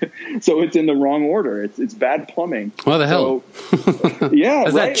intestine. So it's in the wrong order. It's bad plumbing. What the hell? Yeah,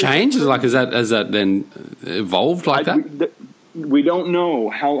 has that changed? Has that then evolved like that? We don't know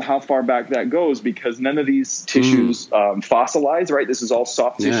how far back that goes because none of these tissues fossilize, right? This is all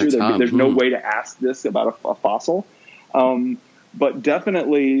soft tissue. There's no way to ask this about a fossil. But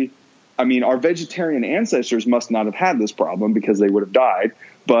definitely, I mean, our vegetarian ancestors must not have had this problem because they would have died.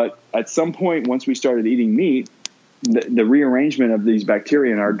 But at some point, once we started eating meat, the rearrangement of these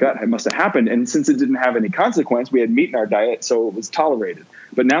bacteria in our gut must have happened. And since it didn't have any consequence, we had meat in our diet, so it was tolerated.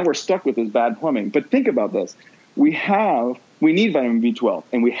 But now we're stuck with this bad plumbing. But think about this. We need vitamin B12,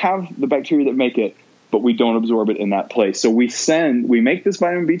 and we have the bacteria that make it, but we don't absorb it in that place. So we make this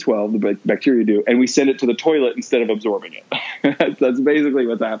vitamin B12, the bacteria do, and we send it to the toilet instead of absorbing it. That's basically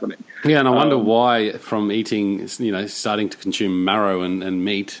what's happening. Yeah, and I wonder why from eating, starting to consume marrow and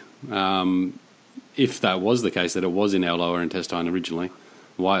meat, if that was the case, that it was in our lower intestine originally,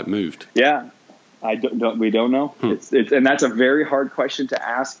 why it moved. Yeah, we don't know. And that's a very hard question to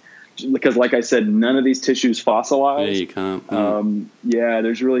ask. Because, like I said, none of these tissues fossilize. Yeah, you can't.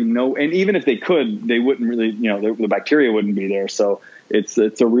 There's really no, and even if they could, they wouldn't really, the bacteria wouldn't be there. So it's a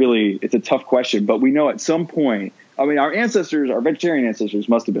tough question. But we know at some point, I mean, our vegetarian ancestors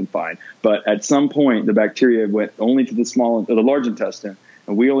must have been fine. But at some point, the bacteria went only to the large intestine,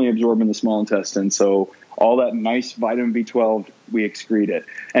 and we only absorb in the small intestine. So all that nice vitamin B12, we excrete it.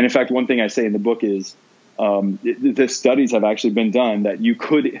 And in fact, one thing I say in the book is the studies have actually been done that you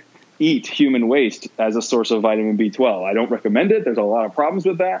could eat human waste as a source of vitamin B12. I don't recommend it. There's a lot of problems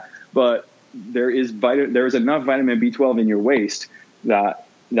with that, but there is enough vitamin B12 in your waste that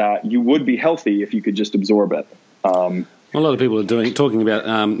you would be healthy if you could just absorb it. A lot of people are talking about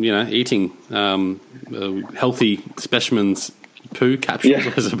eating healthy specimens poo capsules,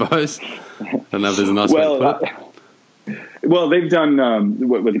 I suppose. I don't know if there's a nice way to put it. Well, they've done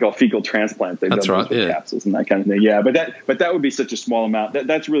what they call fecal transplants. They've done those with capsules and that kind of thing. Yeah, but that would be such a small amount.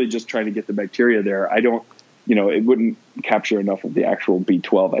 That's really just trying to get the bacteria there. I don't it wouldn't capture enough of the actual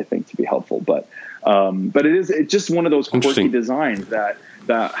B12, I think, to be helpful. But it's just one of those quirky designs that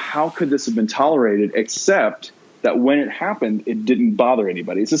how could this have been tolerated, except that when it happened, it didn't bother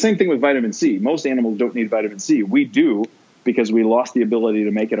anybody. It's the same thing with vitamin C. Most animals don't need vitamin C. We do, because we lost the ability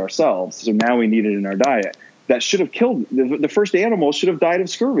to make it ourselves. So now we need it in our diet. That should have killed the first animal should have died of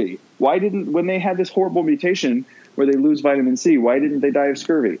scurvy. Why didn't, when they had this horrible mutation where they lose vitamin C, why didn't they die of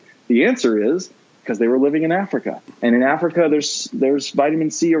scurvy? The answer is because they were living in Africa, and in Africa there's vitamin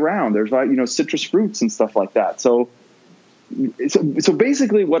C around. There's citrus fruits and stuff like that. So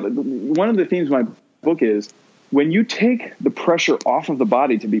basically, one of the themes of my book is, when you take the pressure off of the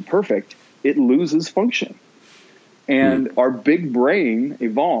body to be perfect, it loses function. And our big brain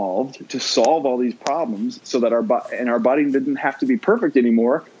evolved to solve all these problems so that our body didn't have to be perfect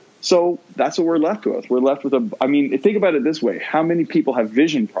anymore. So that's what we're left with. We're left with think about it this way. How many people have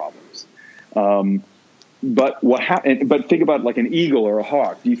vision problems? But think about like an eagle or a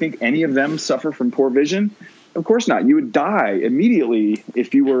hawk. Do you think any of them suffer from poor vision? Of course not. You would die immediately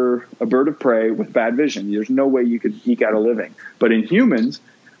if you were a bird of prey with bad vision. There's no way you could eke out a living. But in humans,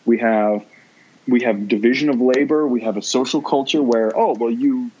 we have division of labor. We have a social culture where,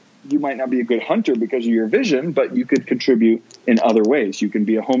 you might not be a good hunter because of your vision, but you could contribute in other ways. You can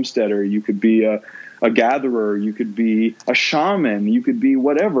be a homesteader. You could be a gatherer. You could be a shaman. You could be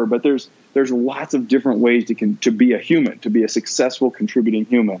whatever. But there's lots of different ways to be a human, to be a successful contributing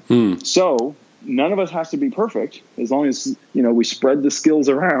human. So none of us has to be perfect, as long as we spread the skills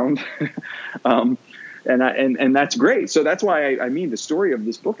around. And that's great. So that's why the story of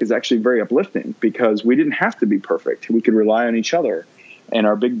this book is actually very uplifting, because we didn't have to be perfect. We could rely on each other and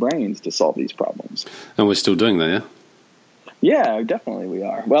our big brains to solve these problems. And we're still doing that, yeah? Yeah, definitely we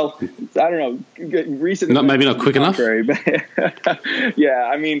are. Well, I don't know. Maybe not quick enough? But yeah,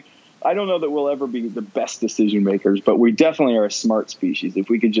 I don't know that we'll ever be the best decision makers, but we definitely are a smart species if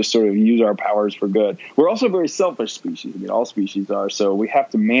we could just sort of use our powers for good. We're also a very selfish species. All species are. So we have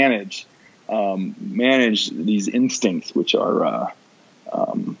to manage these instincts, which are,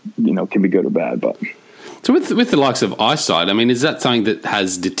 can be good or bad. But so with the likes of eyesight, is that something that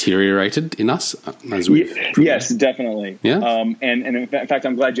has deteriorated in us? Yes, definitely. Yeah. And in fact,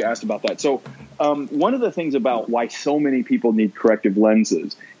 I'm glad you asked about that. So one of the things about why so many people need corrective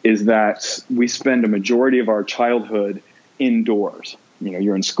lenses is that we spend a majority of our childhood indoors.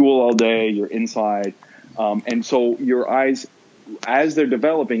 You're in school all day, you're inside. And so your eyes, as they're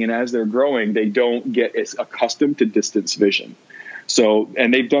developing and as they're growing, they don't get as accustomed to distance vision. So,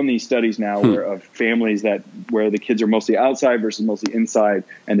 and they've done these studies now of families where the kids are mostly outside versus mostly inside,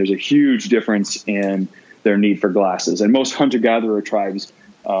 and there's a huge difference in their need for glasses. And most hunter-gatherer tribes,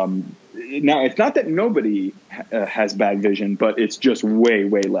 now it's not that nobody has bad vision, but it's just way,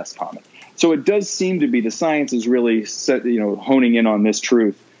 way less common. So it does seem to be the science is really honing in on this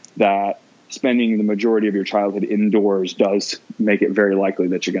truth that spending the majority of your childhood indoors does make it very likely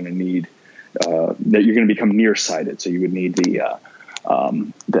that you're going to need that you're going to become nearsighted. So you would need the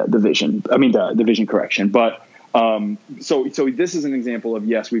vision. The vision correction. But so this is an example of,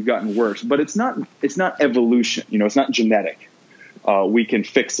 yes, we've gotten worse, but it's not evolution. It's not genetic. We can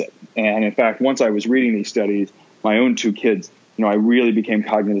fix it. And in fact, once I was reading these studies, my own two kids, I really became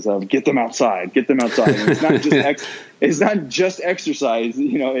cognizant of get them outside. And it's not just exercise.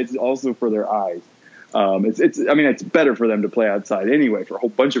 It's also for their eyes. It's better for them to play outside anyway for a whole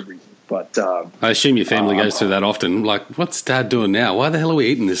bunch of reasons. But I assume your family goes through that often. Like, what's Dad doing now? Why the hell are we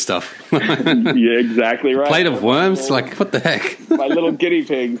eating this stuff? Yeah, exactly right. Plate of worms? Like, what the heck? My little guinea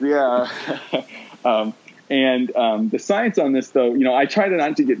pigs, yeah. The science on this, though, I try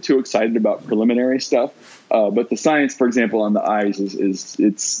not to get too excited about preliminary stuff. But the science, for example, on the eyes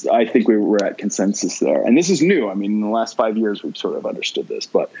is I think we're at consensus there. And this is new. In the last 5 years, we've sort of understood this.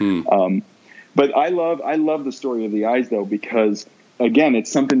 But I love the story of the eyes, though, because, again,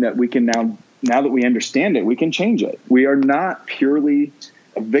 it's something that we can now that we understand it, we can change it. We are not purely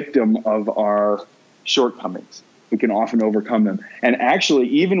a victim of our shortcomings. We can often overcome them. And actually,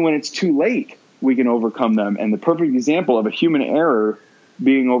 even when it's too late, we can overcome them. And the perfect example of a human error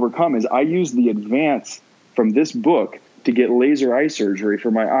being overcome is I use the advance from this book to get laser eye surgery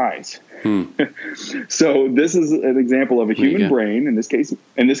for my eyes. So this is an example of a human brain, in this case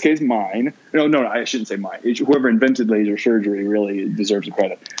mine. No, I shouldn't say mine. Whoever invented laser surgery really deserves the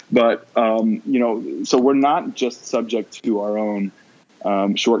credit. But, so we're not just subject to our own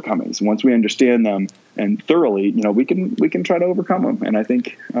shortcomings. Once we understand them and thoroughly, we can try to overcome them. And I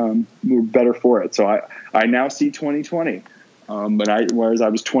think we're better for it. So I now see 20/20, whereas I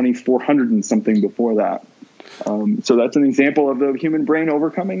was 2400 and something before that. So that's an example of the human brain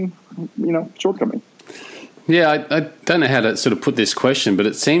overcoming, shortcoming. Yeah, I don't know how to sort of put this question, but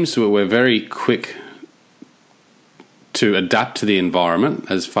it seems that we're very quick to adapt to the environment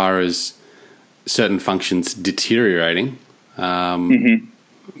as far as certain functions deteriorating.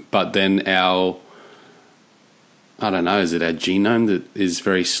 But then I don't know, is it our genome that is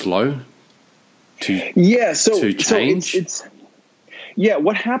very slow to change?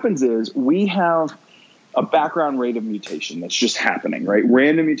 What happens is we have a background rate of mutation that's just happening, right?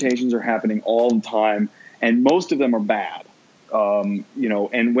 Random mutations are happening all the time, and most of them are bad. And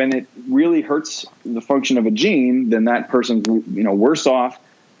when it really hurts the function of a gene, then that person's, worse off.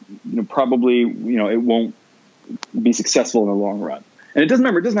 Probably, it won't be successful in the long run. And it doesn't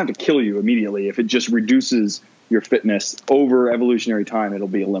have to kill you immediately. If it just reduces your fitness over evolutionary time, it'll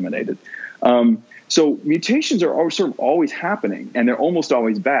be eliminated. So mutations are always happening, and they're almost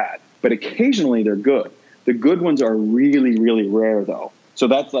always bad, but occasionally they're good. The good ones are really, really rare, though. So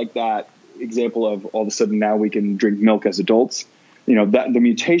that's like that example of all of a sudden now we can drink milk as adults. That the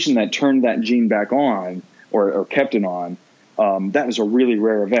mutation that turned that gene back on or kept it on, that was a really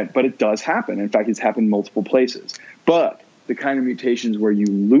rare event, but it does happen. In fact, it's happened multiple places. But the kind of mutations where you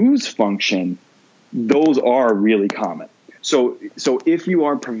lose function, those are really common. So if you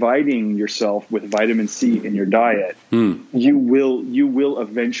are providing yourself with vitamin C in your diet, you will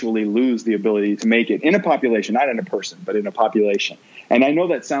eventually lose the ability to make it in a population, not in a person, but in a population. And I know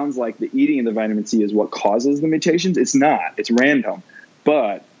that sounds like the eating of the vitamin C is what causes the mutations. It's not. It's random.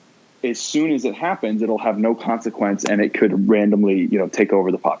 But as soon as it happens, it'll have no consequence, and it could randomly, take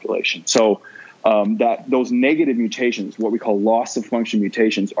over the population. So that those negative mutations, what we call loss of function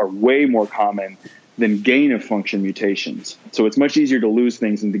mutations, are way more common than gain of function mutations. So it's much easier to lose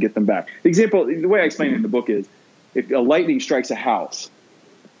things than to get them back. The way I explain it in the book is, if a lightning strikes a house,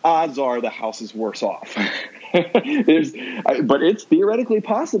 odds are the house is worse off. But it's theoretically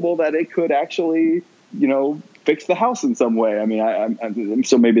possible that it could actually, fix the house in some way. I mean,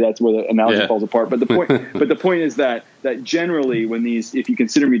 so maybe that's where the analogy falls apart. But the point is that generally, if you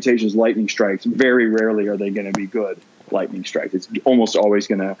consider mutations lightning strikes, very rarely are they going to be good lightning strikes. It's almost always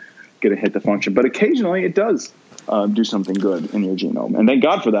going to hit the function, but occasionally it does do something good in your genome, and thank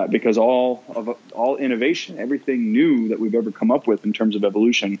God for that, because all innovation, everything new that we've ever come up with in terms of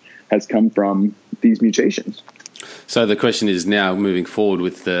evolution, has come from these mutations. So the question is now, moving forward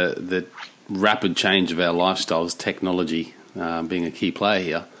with the rapid change of our lifestyles, technology being a key player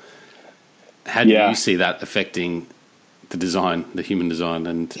here, how do you see that affecting the human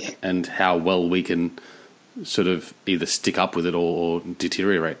design, and how well we can sort of either stick up with it or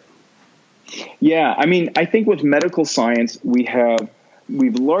deteriorate? Yeah, I mean, I think with medical science, we've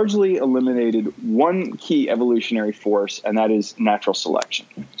largely eliminated one key evolutionary force, and that is natural selection.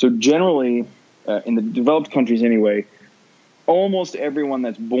 So generally, in the developed countries anyway, almost everyone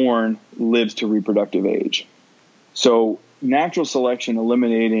that's born lives to reproductive age. So natural selection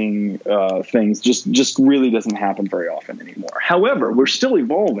eliminating things just really doesn't happen very often anymore. However, we're still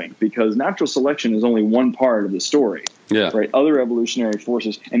evolving, because natural selection is only one part of the story. Yeah. Right. Other evolutionary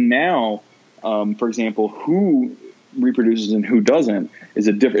forces, and now, for example, who reproduces and who doesn't is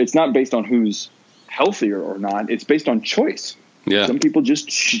it's not based on who's healthier or not. It's based on choice. Yeah. Some people just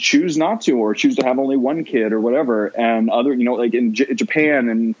choose not to, or choose to have only one kid or whatever. And other, like in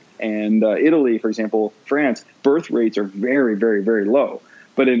Japan and Italy, for example, France, birth rates are very, very, very low.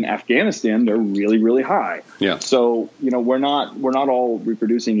 But in Afghanistan, they're really, really high. Yeah. So, we're not all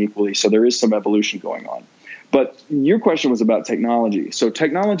reproducing equally. So there is some evolution going on. But your question was about technology. So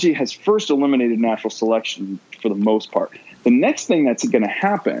technology has first eliminated natural selection for the most part. The next thing that's going to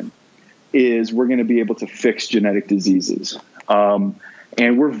happen is we're going to be able to fix genetic diseases. And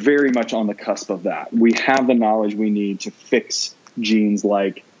we're very much on the cusp of that. We have the knowledge we need to fix genes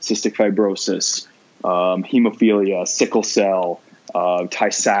like cystic fibrosis, hemophilia, sickle cell,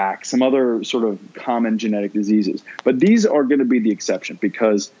 Tay-Sachs, some other sort of common genetic diseases. But these are going to be the exception,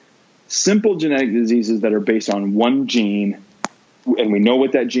 because simple genetic diseases that are based on one gene, and we know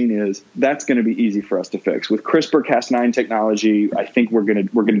what that gene is, that's going to be easy for us to fix. With CRISPR-Cas9 technology, I think we're going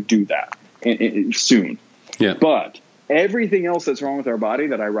to do that soon. Yeah. But everything else that's wrong with our body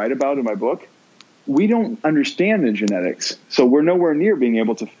that I write about in my book, we don't understand the genetics. So we're nowhere near being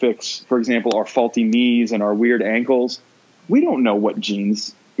able to fix, for example, our faulty knees and our weird ankles. We don't know what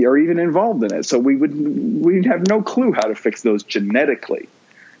genes are even involved in it. So we'd have no clue how to fix those genetically.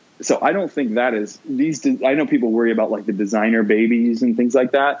 So I don't think that is I know people worry about like the designer babies and things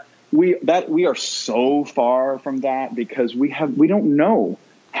like that. We are so far from that, because we don't know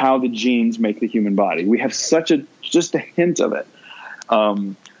how the genes make the human body. We have just a hint of it.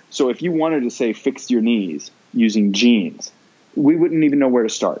 So if you wanted to say fix your knees using genes, we wouldn't even know where to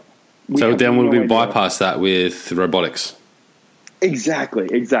start. So then no will we idea. bypass that with robotics?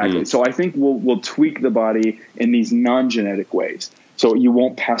 Exactly. So I think we'll tweak the body in these non-genetic ways. So you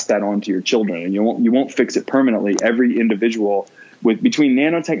won't pass that on to your children, and you won't fix it permanently. Every individual, between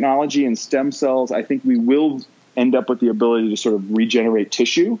nanotechnology and stem cells, I think we will end up with the ability to sort of regenerate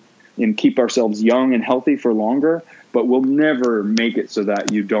tissue and keep ourselves young and healthy for longer. But we'll never make it so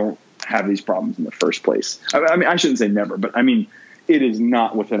that you don't have these problems in the first place. I mean, I shouldn't say never, but I mean, it is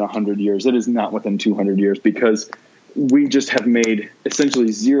not within 100 years. It is not within 200 years, because we just have made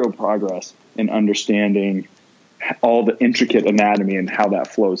essentially zero progress in understanding all the intricate anatomy and how that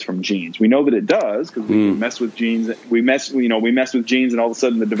flows from genes. We know that it does, because we can mess with genes. We mess with genes, and all of a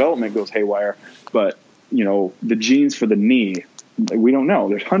sudden the development goes haywire. But the genes for the knee, we don't know.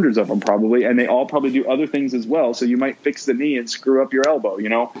 There's hundreds of them probably, and they all probably do other things as well. So you might fix the knee and screw up your elbow.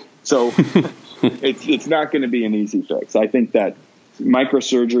 So it's not going to be an easy fix. I think that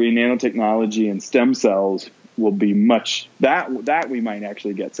microsurgery, nanotechnology, and stem cells will be much that we might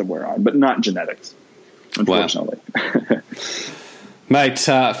actually get somewhere on, but not genetics, unfortunately. Wow. Mate,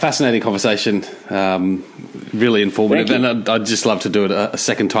 fascinating conversation, really informative, and I'd just love to do it a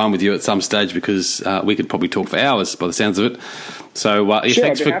second time with you at some stage, because we could probably talk for hours by the sounds of it. So sure,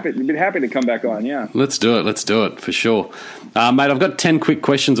 I'd be happy to come back on. Yeah, let's do it for sure. Mate, I've got 10 quick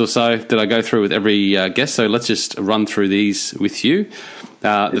questions or so that I go through with every guest, so let's just run through these with you.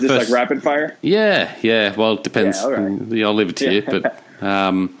 Is this like rapid fire? Yeah. Well, it depends. Yeah, all right. I'll leave it to you. But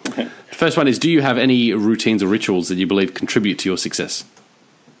the first one is, do you have any routines or rituals that you believe contribute to your success?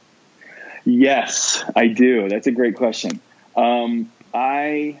 Yes, I do. That's a great question.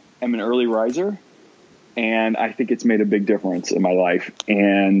 I am an early riser, and I think it's made a big difference in my life.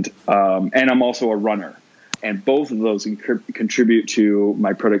 And I'm also a runner, and both of those contribute to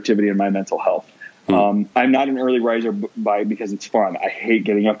my productivity and my mental health. I'm not an early riser because it's fun. I hate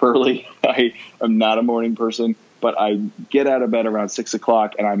getting up early. I'm not a morning person, but I get out of bed around 6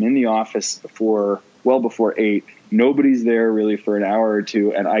 o'clock, and I'm in the office well before 8. Nobody's there really for an hour or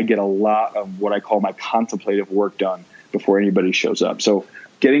two, and I get a lot of what I call my contemplative work done before anybody shows up. So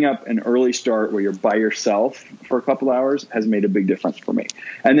getting up an early start where you're by yourself for a couple hours has made a big difference for me.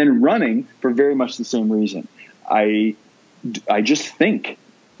 And then running for very much the same reason. I just think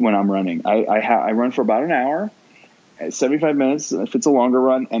when I'm running. I run for about an hour, 75 minutes if it's a longer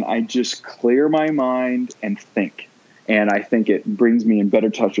run, and I just clear my mind and think. And I think it brings me in better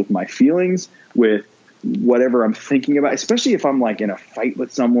touch with my feelings, with whatever I'm thinking about, especially if I'm like in a fight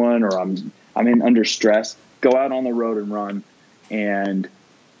with someone or I'm under stress. Go out on the road and run, and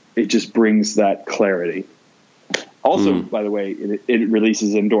it just brings that clarity. Also, by the way, it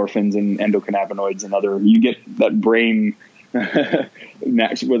releases endorphins and endocannabinoids and you get that brain,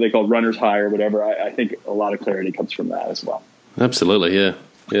 what they call runner's high or whatever. I think a lot of clarity comes from that as well. Absolutely, yeah.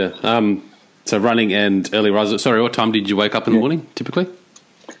 So running and early riser. Sorry, what time did you wake up in the morning typically?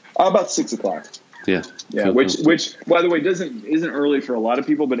 About 6 o'clock. Yeah. Cool. Which by the way isn't early for a lot of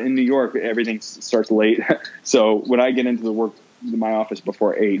people, but in New York everything starts late. So when I get into my office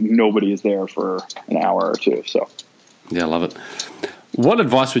before 8, nobody is there for an hour or two. So yeah, I love it. What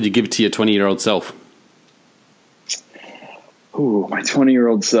advice would you give to your 20-year-old self? Ooh, my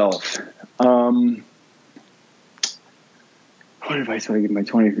 20-year-old self. What advice would I give my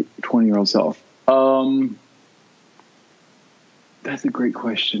 20-year-old self? That's a great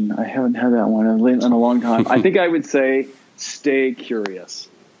question. I haven't had that one in a long time. I think I would say stay curious.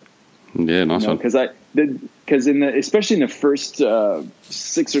 Yeah, nice one. Because especially in the first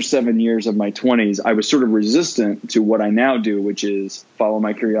 6 or 7 years of my 20s, I was sort of resistant to what I now do, which is follow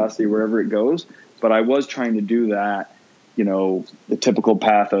my curiosity wherever it goes. But I was trying to do that, the typical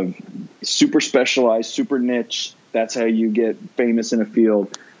path of super specialized, super niche. That's how you get famous in a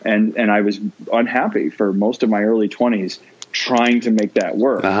field. And I was unhappy for most of my early 20s trying to make that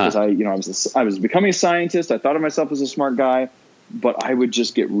work. Because I was becoming a scientist. I thought of myself as a smart guy, but I would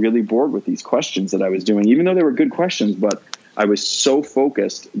just get really bored with these questions that I was doing, even though they were good questions. But I was so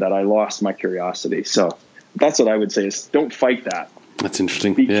focused that I lost my curiosity. So that's what I would say is don't fight that. That's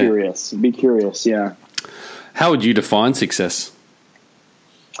interesting. Be curious. Be curious. Yeah. How would you define success?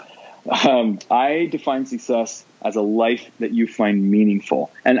 I define success as a life that you find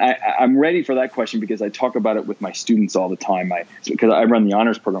meaningful. And I'm ready for that question because I talk about it with my students all the time. Because I run the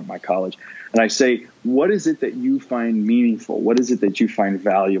honors program at my college. And I say, what is it that you find meaningful? What is it that you find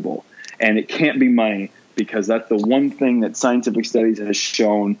valuable? And it can't be money, because that's the one thing that scientific studies has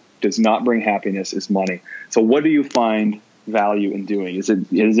shown does not bring happiness is money. So what do you find value in doing? Is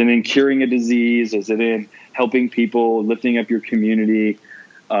it in curing a disease? Is it in helping people, lifting up your community?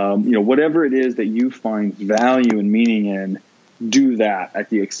 Whatever it is that you find value and meaning in, do that at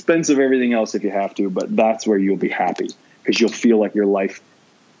the expense of everything else if you have to, but that's where you'll be happy because you'll feel like your life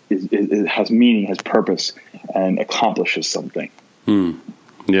has meaning, has purpose, and accomplishes something.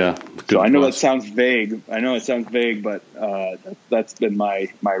 Yeah. So I know that sounds vague. But that's been my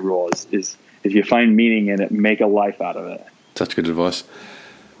rule is if you find meaning in it, make a life out of it. Such good advice.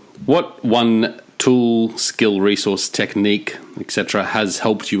 What one tool, skill, resource, technique, etc., has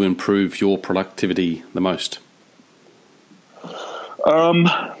helped you improve your productivity the most?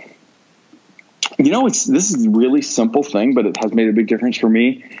 This is a really simple thing, but it has made a big difference for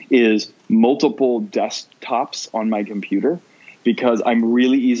me, is multiple desktops on my computer, because I'm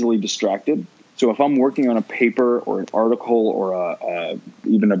really easily distracted. So if I'm working on a paper or an article or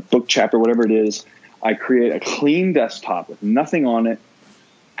even a book chapter, whatever it is, I create a clean desktop with nothing on it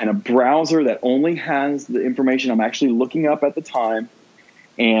and a browser that only has the information I'm actually looking up at the time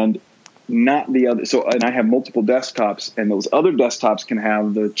and not the other. So, and I have multiple desktops, and those other desktops can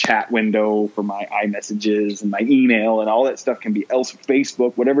have the chat window for my iMessages and my email, and all that stuff can be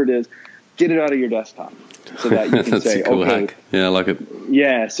Facebook, whatever it is. Get it out of your desktop so that you can say, cool okay, hack. Yeah, I like it.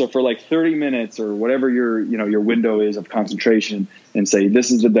 Yeah. So for like 30 minutes or whatever your window is of concentration, and say,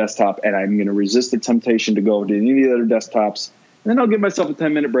 this is the desktop, and I'm going to resist the temptation to go to any of the other desktops. And then I'll give myself a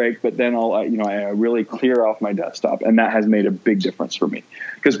 10-minute break, but then I really clear off my desktop, and that has made a big difference for me.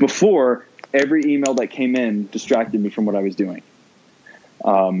 Because before, every email that came in distracted me from what I was doing.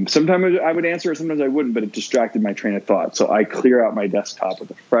 Sometimes I would answer, sometimes I wouldn't, but it distracted my train of thought. So I clear out my desktop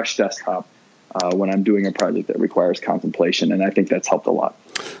with a fresh desktop when I'm doing a project that requires contemplation, and I think that's helped a lot.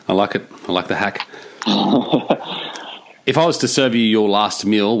 I like it. I like the hack. If I was to serve you your last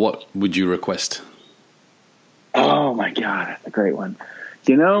meal, what would you request? Oh my God, that's a great one.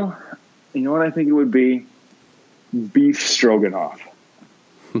 You know what I think it would be? Beef stroganoff.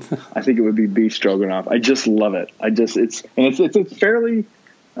 I think it would be beef stroganoff. I just love it. It's a fairly,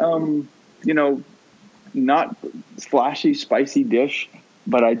 not flashy, spicy dish,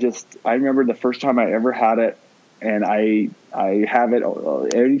 but I remember the first time I ever had it, and I have it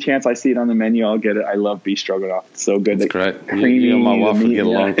any chance I see it on the menu, I'll get it. I love beef stroganoff. It's so good. That's great. Creamy, you and my wife would get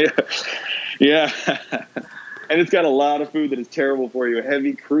along. Yeah. And it's got a lot of food that is terrible for you.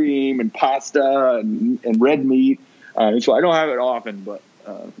 Heavy cream and pasta and red meat. So I don't have it often, but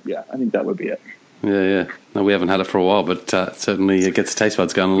I think that would be it. Yeah. No, we haven't had it for a while, but certainly it gets the taste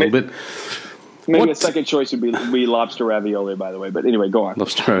buds going a little bit. Maybe a second choice would be lobster ravioli, by the way. But anyway, go on.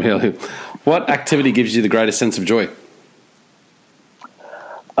 Lobster ravioli. What activity gives you the greatest sense of joy?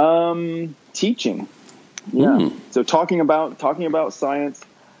 Teaching. Yeah. So talking about science.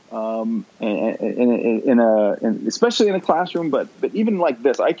 And especially in a classroom, but even like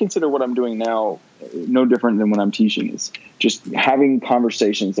this, I consider what I'm doing now no different than when I'm teaching. Is just having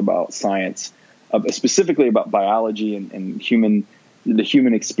conversations about science, specifically about biology and the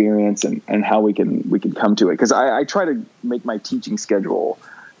human experience and how we can come to it. Because I try to make my teaching schedule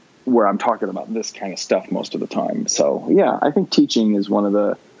where I'm talking about this kind of stuff most of the time. So yeah, I think teaching is one of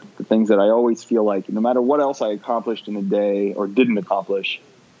the things that I always feel like no matter what else I accomplished in a day or didn't accomplish,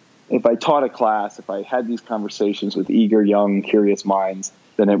 if I taught a class, if I had these conversations with eager, young, curious minds,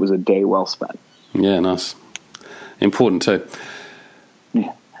 then it was a day well spent. Yeah, nice. Important too.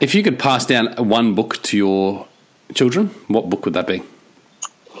 Yeah. If you could pass down one book to your children, what book would that be?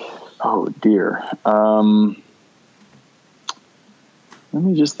 Oh, dear. Let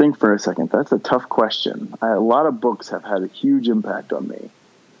me just think for a second. That's a tough question. A lot of books have had a huge impact on me.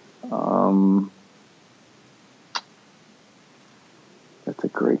 That's a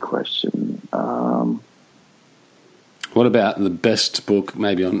great question. What about the best book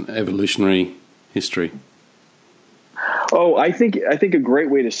maybe on evolutionary history? Oh, I think a great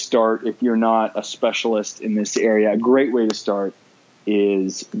way to start, if you're not a specialist in this area, a great way to start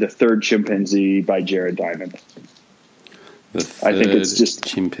is The Third Chimpanzee by Jared Diamond. I think it's just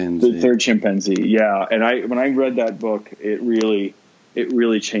Chimpanzee. The Third Chimpanzee. Yeah. And when I read that book, it really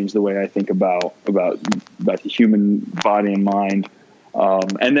changed the way I think about the human body and mind.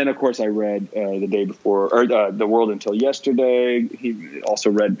 And then, of course, I read The Day Before, or The World Until Yesterday. He also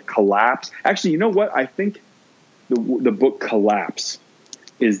read Collapse. Actually, you know what? I think the book Collapse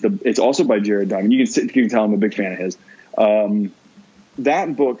it's also by Jared Diamond. You can tell I'm a big fan of his.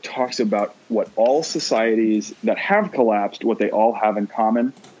 That book talks about what all societies that have collapsed, what they all have in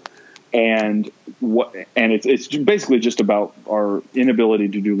common, and it's basically just about our inability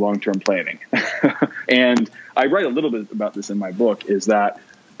to do long-term planning. And I write a little bit about this in my book, is that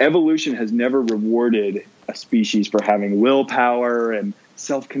evolution has never rewarded a species for having willpower and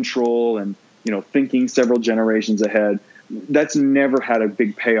self-control and, thinking several generations ahead. That's never had a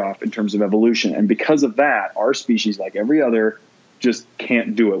big payoff in terms of evolution. And because of that, our species, like every other, just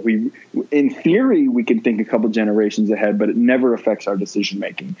can't do it. In theory, we can think a couple generations ahead, but it never affects our decision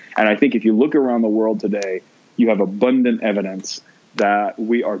making. And I think if you look around the world today, you have abundant evidence that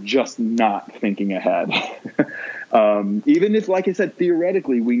we are just not thinking ahead. Even if, like I said,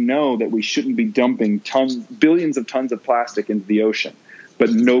 theoretically, we know that we shouldn't be dumping billions of tons of plastic into the ocean,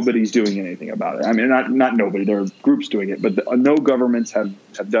 but nobody's doing anything about it. I mean, not nobody, there are groups doing it, but no governments have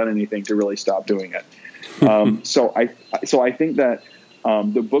done anything to really stop doing it. So I think that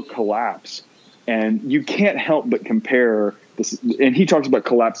the book Collapse, and you can't help but compare this. And he talks about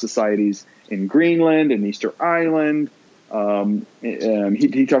collapsed societies in Greenland and Easter Island.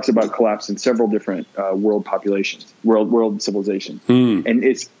 He talks about collapse in several different world populations, world civilizations, and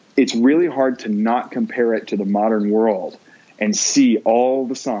it's really hard to not compare it to the modern world and see all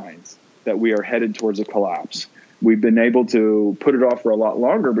the signs that we are headed towards a collapse. We've been able to put it off for a lot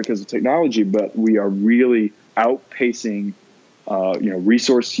longer because of technology, but we are really outpacing,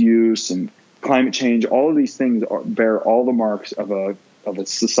 resource use and climate change. All of these things bear all the marks of a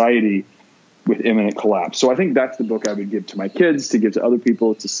society with imminent collapse. So I think that's the book I would give to my kids, to give to other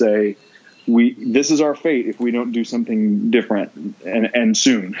people, to say, this is our fate if we don't do something different and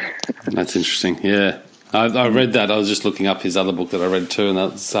soon. That's interesting. Yeah. I read that. I was just looking up his other book that I read too, and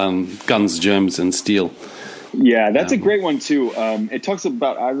that's Guns, Germs, and Steel. Yeah, that's a great one too. It talks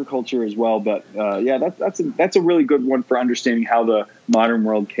about agriculture as well, but that's a really good one for understanding how the modern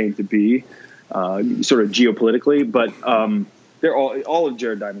world came to be, sort of geopolitically. But they're all of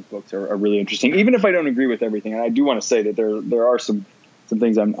Jared Diamond's books are really interesting, even if I don't agree with everything. And I do want to say that there are some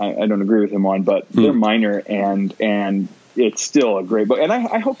things I don't agree with him on, but they're minor, and it's still a great book. And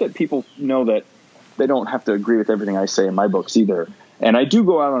I hope that people know that they don't have to agree with everything I say in my books either. And I do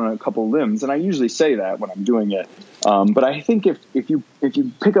go out on a couple limbs, and I usually say that when I'm doing it. But I think if you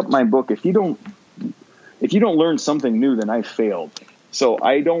pick up my book, if you don't learn something new, then I failed. So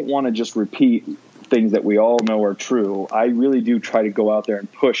I don't want to just repeat things that we all know are true. I really do try to go out there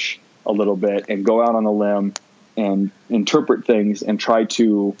and push a little bit and go out on a limb and interpret things and try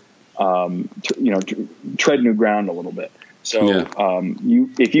to tread new ground a little bit. So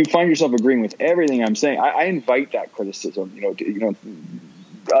if you find yourself agreeing with everything I'm saying, I invite that criticism.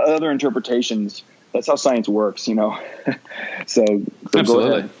 Other interpretations. That's how science works. So absolutely.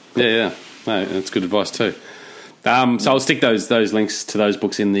 Go ahead. Yeah. No, that's good advice too. So I'll stick those links to those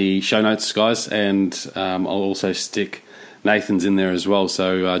books in the show notes, guys, and I'll also stick Nathan's in there as well.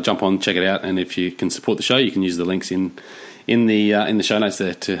 So jump on, check it out, and if you can support the show, you can use the links in the show notes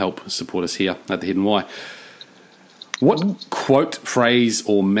there to help support us here at The Hidden Why. What quote, phrase,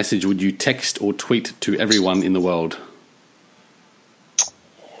 or message would you text or tweet to everyone in the world?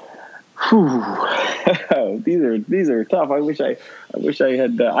 These are tough. I wish I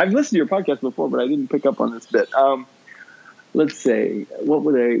had. I've listened to your podcast before, but I didn't pick up on this bit. Let's say,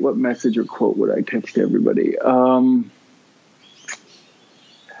 what message or quote would I text to everybody?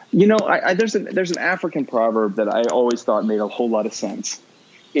 There's an African proverb that I always thought made a whole lot of sense.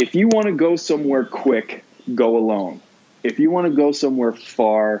 If you want to go somewhere quick, go alone. If you want to go somewhere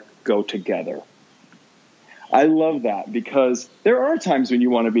far, go together. I love that, because there are times when you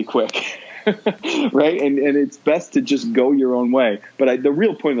want to be quick, right? And it's best to just go your own way. But the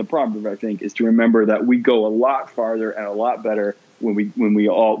real point of the proverb, I think, is to remember that we go a lot farther and a lot better when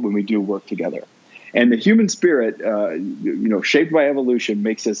we do work together. And the human spirit, shaped by evolution,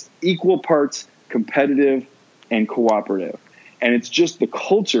 makes us equal parts competitive and cooperative. And it's just the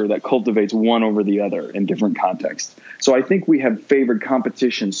culture that cultivates one over the other in different contexts. So I think we have favored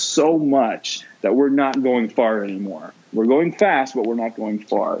competition so much that we're not going far anymore. We're going fast, but we're not going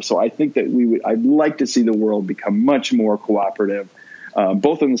far. So I think that I'd like to see the world become much more cooperative,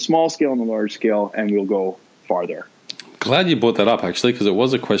 both on the small scale and the large scale, and we'll go farther. Glad you brought that up, actually, because it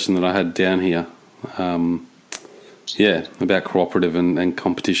was a question that I had down here. About cooperative and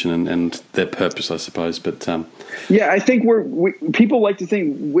competition and their purpose, I suppose. But I think people like to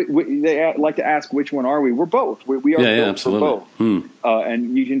think they like to ask, which one are we? We're both. We are both, absolutely. For both.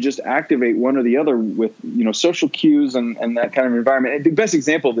 And you can just activate one or the other with social cues and that kind of environment. And the best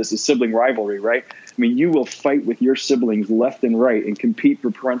example of this is sibling rivalry, right? I mean, you will fight with your siblings left and right and compete for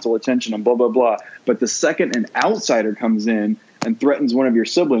parental attention and blah blah blah. But the second an outsider comes in and threatens one of your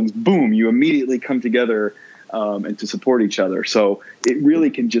siblings, boom, you immediately come together and to support each other. So it really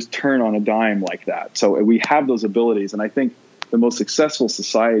can just turn on a dime like that. So we have those abilities. And I think the most successful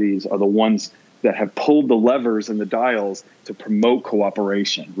societies are the ones that have pulled the levers and the dials to promote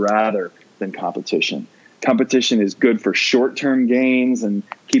cooperation rather than competition. Competition is good for short-term gains and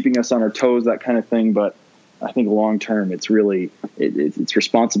keeping us on our toes, that kind of thing. But I think long-term, it's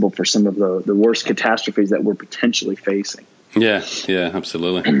responsible for some of the worst catastrophes that we're potentially facing. Yeah,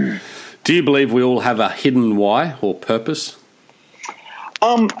 absolutely. Do you believe we all have a hidden why or purpose?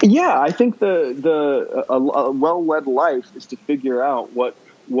 Yeah, I think a well-led life is to figure out what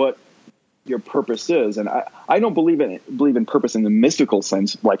your purpose is. And I don't believe in purpose in the mystical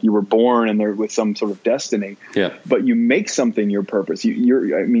sense, like you were born and there with some sort of destiny. Yeah. But you make something your purpose.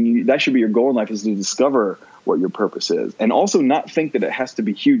 That should be your goal in life, is to discover what your purpose is, and also not think that it has to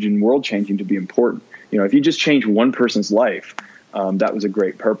be huge and world changing to be important. If you just change one person's life, that was a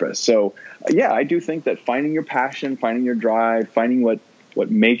great purpose. So yeah, I do think that finding your passion, finding your drive, finding what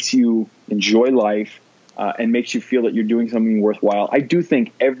makes you enjoy life, and makes you feel that you're doing something worthwhile. I do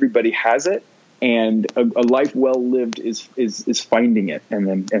think everybody has it, and a life well lived is finding it and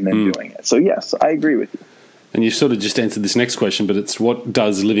then doing it. So yes, I agree with you. And you sort of just answered this next question, but it's, what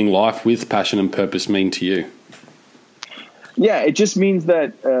does living life with passion and purpose mean to you? Yeah, it just means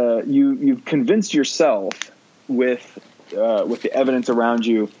that you've convinced yourself with the evidence around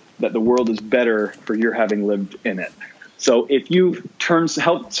you that the world is better for your having lived in it. So if you've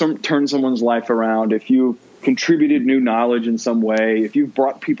helped turn someone's life around, if you contributed new knowledge in some way, if you've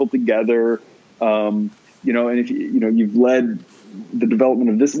brought people together, and if you've led the development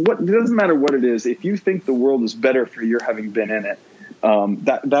of this, it doesn't matter what it is. If you think the world is better for your having been in it,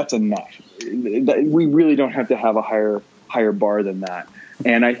 that's enough. We really don't have to have a higher bar than that.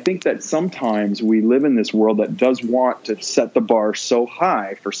 And I think that sometimes we live in this world that does want to set the bar so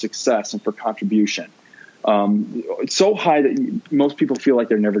high for success and for contribution. It's so high that most people feel like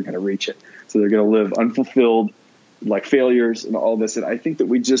they're never going to reach it. So they're going to live unfulfilled, like failures and all this. And I think that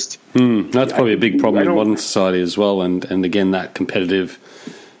we just... that's probably a big problem in modern society as well. And again, that competitive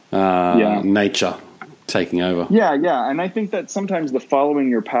nature taking over. Yeah. And I think that sometimes the following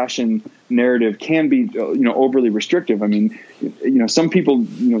your passion narrative can be, overly restrictive. I mean, some people,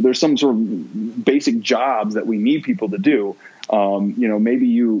 there's some sort of basic jobs that we need people to do. Maybe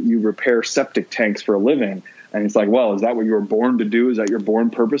you repair septic tanks for a living, and it's like, well, is that what you were born to do? Is that your born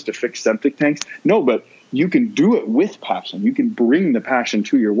purpose, to fix septic tanks? No, but you can do it with passion. You can bring the passion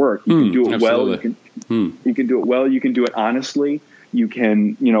to your work. You can do it absolutely. well. You can do it well. You can do it honestly. You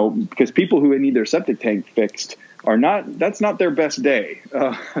can, because people who need their septic tank fixed that's not their best day.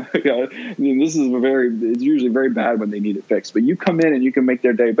 It's usually very bad when they need it fixed, but you come in and you can make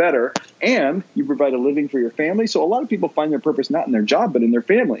their day better, and you provide a living for your family. So a lot of people find their purpose not in their job, but in their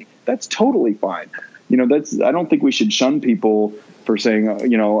family. That's totally fine. I don't think we should shun people for saying,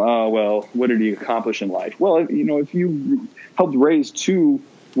 well, what did he accomplish in life? Well, if you helped raise 2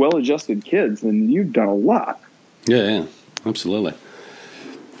 well-adjusted kids, then you've done a lot. Yeah, absolutely.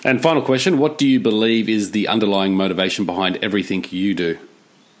 And final question, what do you believe is the underlying motivation behind everything you do?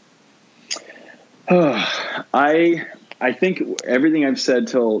 I think everything I've said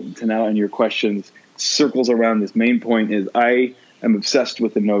to now in your questions circles around this main point. Is I am obsessed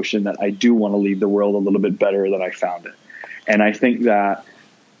with the notion that I do want to leave the world a little bit better than I found it. And I think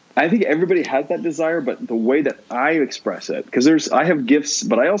everybody has that desire, but the way that I express it, because I have gifts,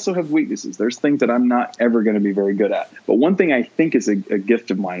 but I also have weaknesses. There's things that I'm not ever going to be very good at. But one thing I think is a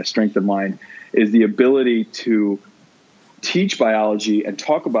gift of mine, a strength of mine, is the ability to teach biology and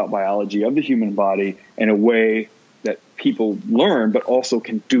talk about biology of the human body in a way that people learn, but also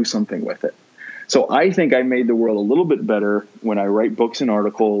can do something with it. So I think I made the world a little bit better when I write books and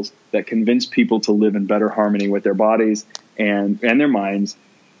articles that convince people to live in better harmony with their bodies and their minds,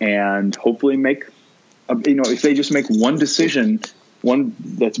 and hopefully make, if they just make one decision, one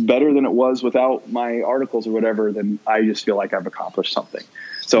that's better than it was without my articles or whatever, then I just feel like I've accomplished something.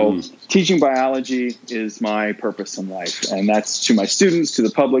 So teaching biology is my purpose in life, and that's to my students, to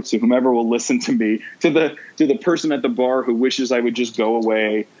the public, to whomever will listen to me, to the person at the bar who wishes I would just go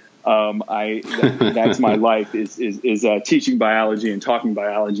away. That's my life is teaching biology and talking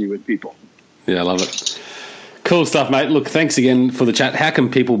biology with people. Yeah, I love it. Cool stuff, mate. Look, thanks again for the chat. How can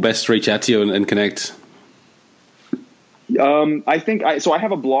people best reach out to you and connect? I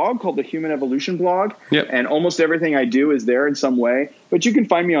have a blog called the Human Evolution Blog, and almost everything I do is there in some way. But you can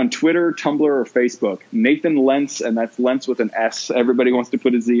find me on Twitter, Tumblr, or Facebook. Nathan Lentz, and that's Lentz with an S. Everybody wants to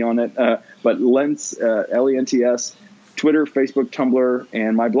put a Z on it, but Lentz, Lents, Twitter, Facebook, Tumblr,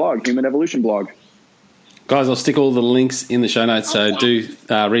 and my blog, Human Evolution Blog. Guys, I'll stick all the links in the show notes, so do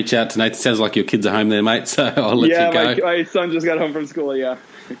reach out to Nathan. Sounds like your kids are home there, mate, so I'll let you go. Yeah, my son just got home from school, yeah.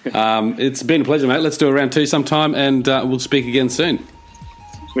 It's been a pleasure, mate. Let's do a round 2 sometime, and we'll speak again soon.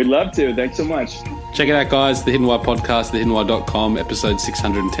 We'd love to. Thanks so much. Check it out, guys. The Hidden Why Podcast, thehiddenwhy.com, episode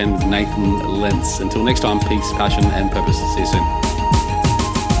 610 with Nathan Lentz. Until next time, peace, passion, and purpose. See you soon.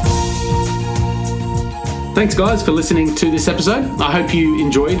 Thanks, guys, for listening to this episode. I hope you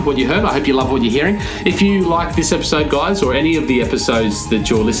enjoyed what you heard. I hope you love what you're hearing. If you like this episode, guys, or any of the episodes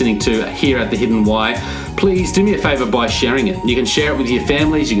that you're listening to here at The Hidden Why, please do me a favor by sharing it. You can share it with your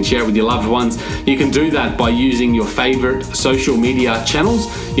families, you can share it with your loved ones. You can do that by using your favorite social media channels,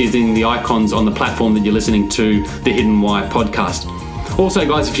 using the icons on the platform that you're listening to The Hidden Why podcast. Also,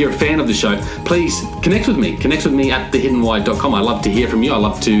 guys, if you're a fan of the show, please connect with me. Connect with me at thehiddenwhy.com. I love to hear from you. I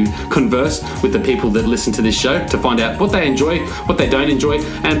love to converse with the people that listen to this show to find out what they enjoy, what they don't enjoy,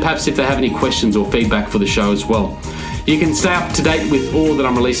 and perhaps if they have any questions or feedback for the show as well. You can stay up to date with all that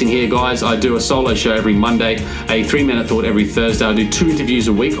I'm releasing here, guys. I do a solo show every Monday, a 3-minute thought every Thursday. I do 2 interviews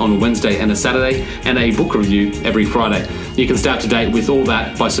a week on a Wednesday and a Saturday, and a book review every Friday. You can stay up to date with all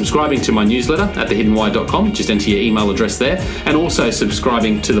that by subscribing to my newsletter at thehiddenwhy.com. Just enter your email address there, and also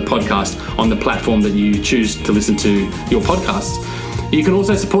subscribing to the podcast on the platform that you choose to listen to your podcasts. You can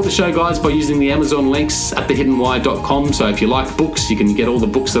also support the show, guys, by using the Amazon links at thehiddenwhy.com. So if you like books, you can get all the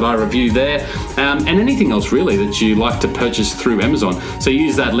books that I review there, and anything else really that you like to purchase through Amazon. So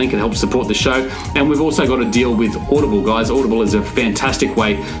use that link, it helps support the show. And we've also got a deal with Audible, guys. Audible is a fantastic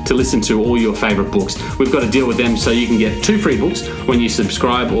way to listen to all your favorite books. We've got a deal with them so you can get 2 free books when you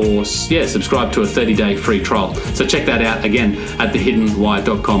subscribe, or subscribe to a 30-day free trial. So check that out again at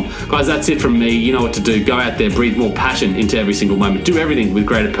thehiddenwhy.com. Guys, that's it from me. You know what to do. Go out there, breathe more passion into every single moment. Do everything with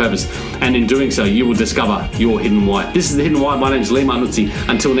greater purpose, and in doing so you will discover your hidden why. This is The Hidden Why. My name is Lee Marnuzzi.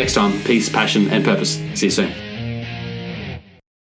 Until next time, peace, passion and purpose. See you soon.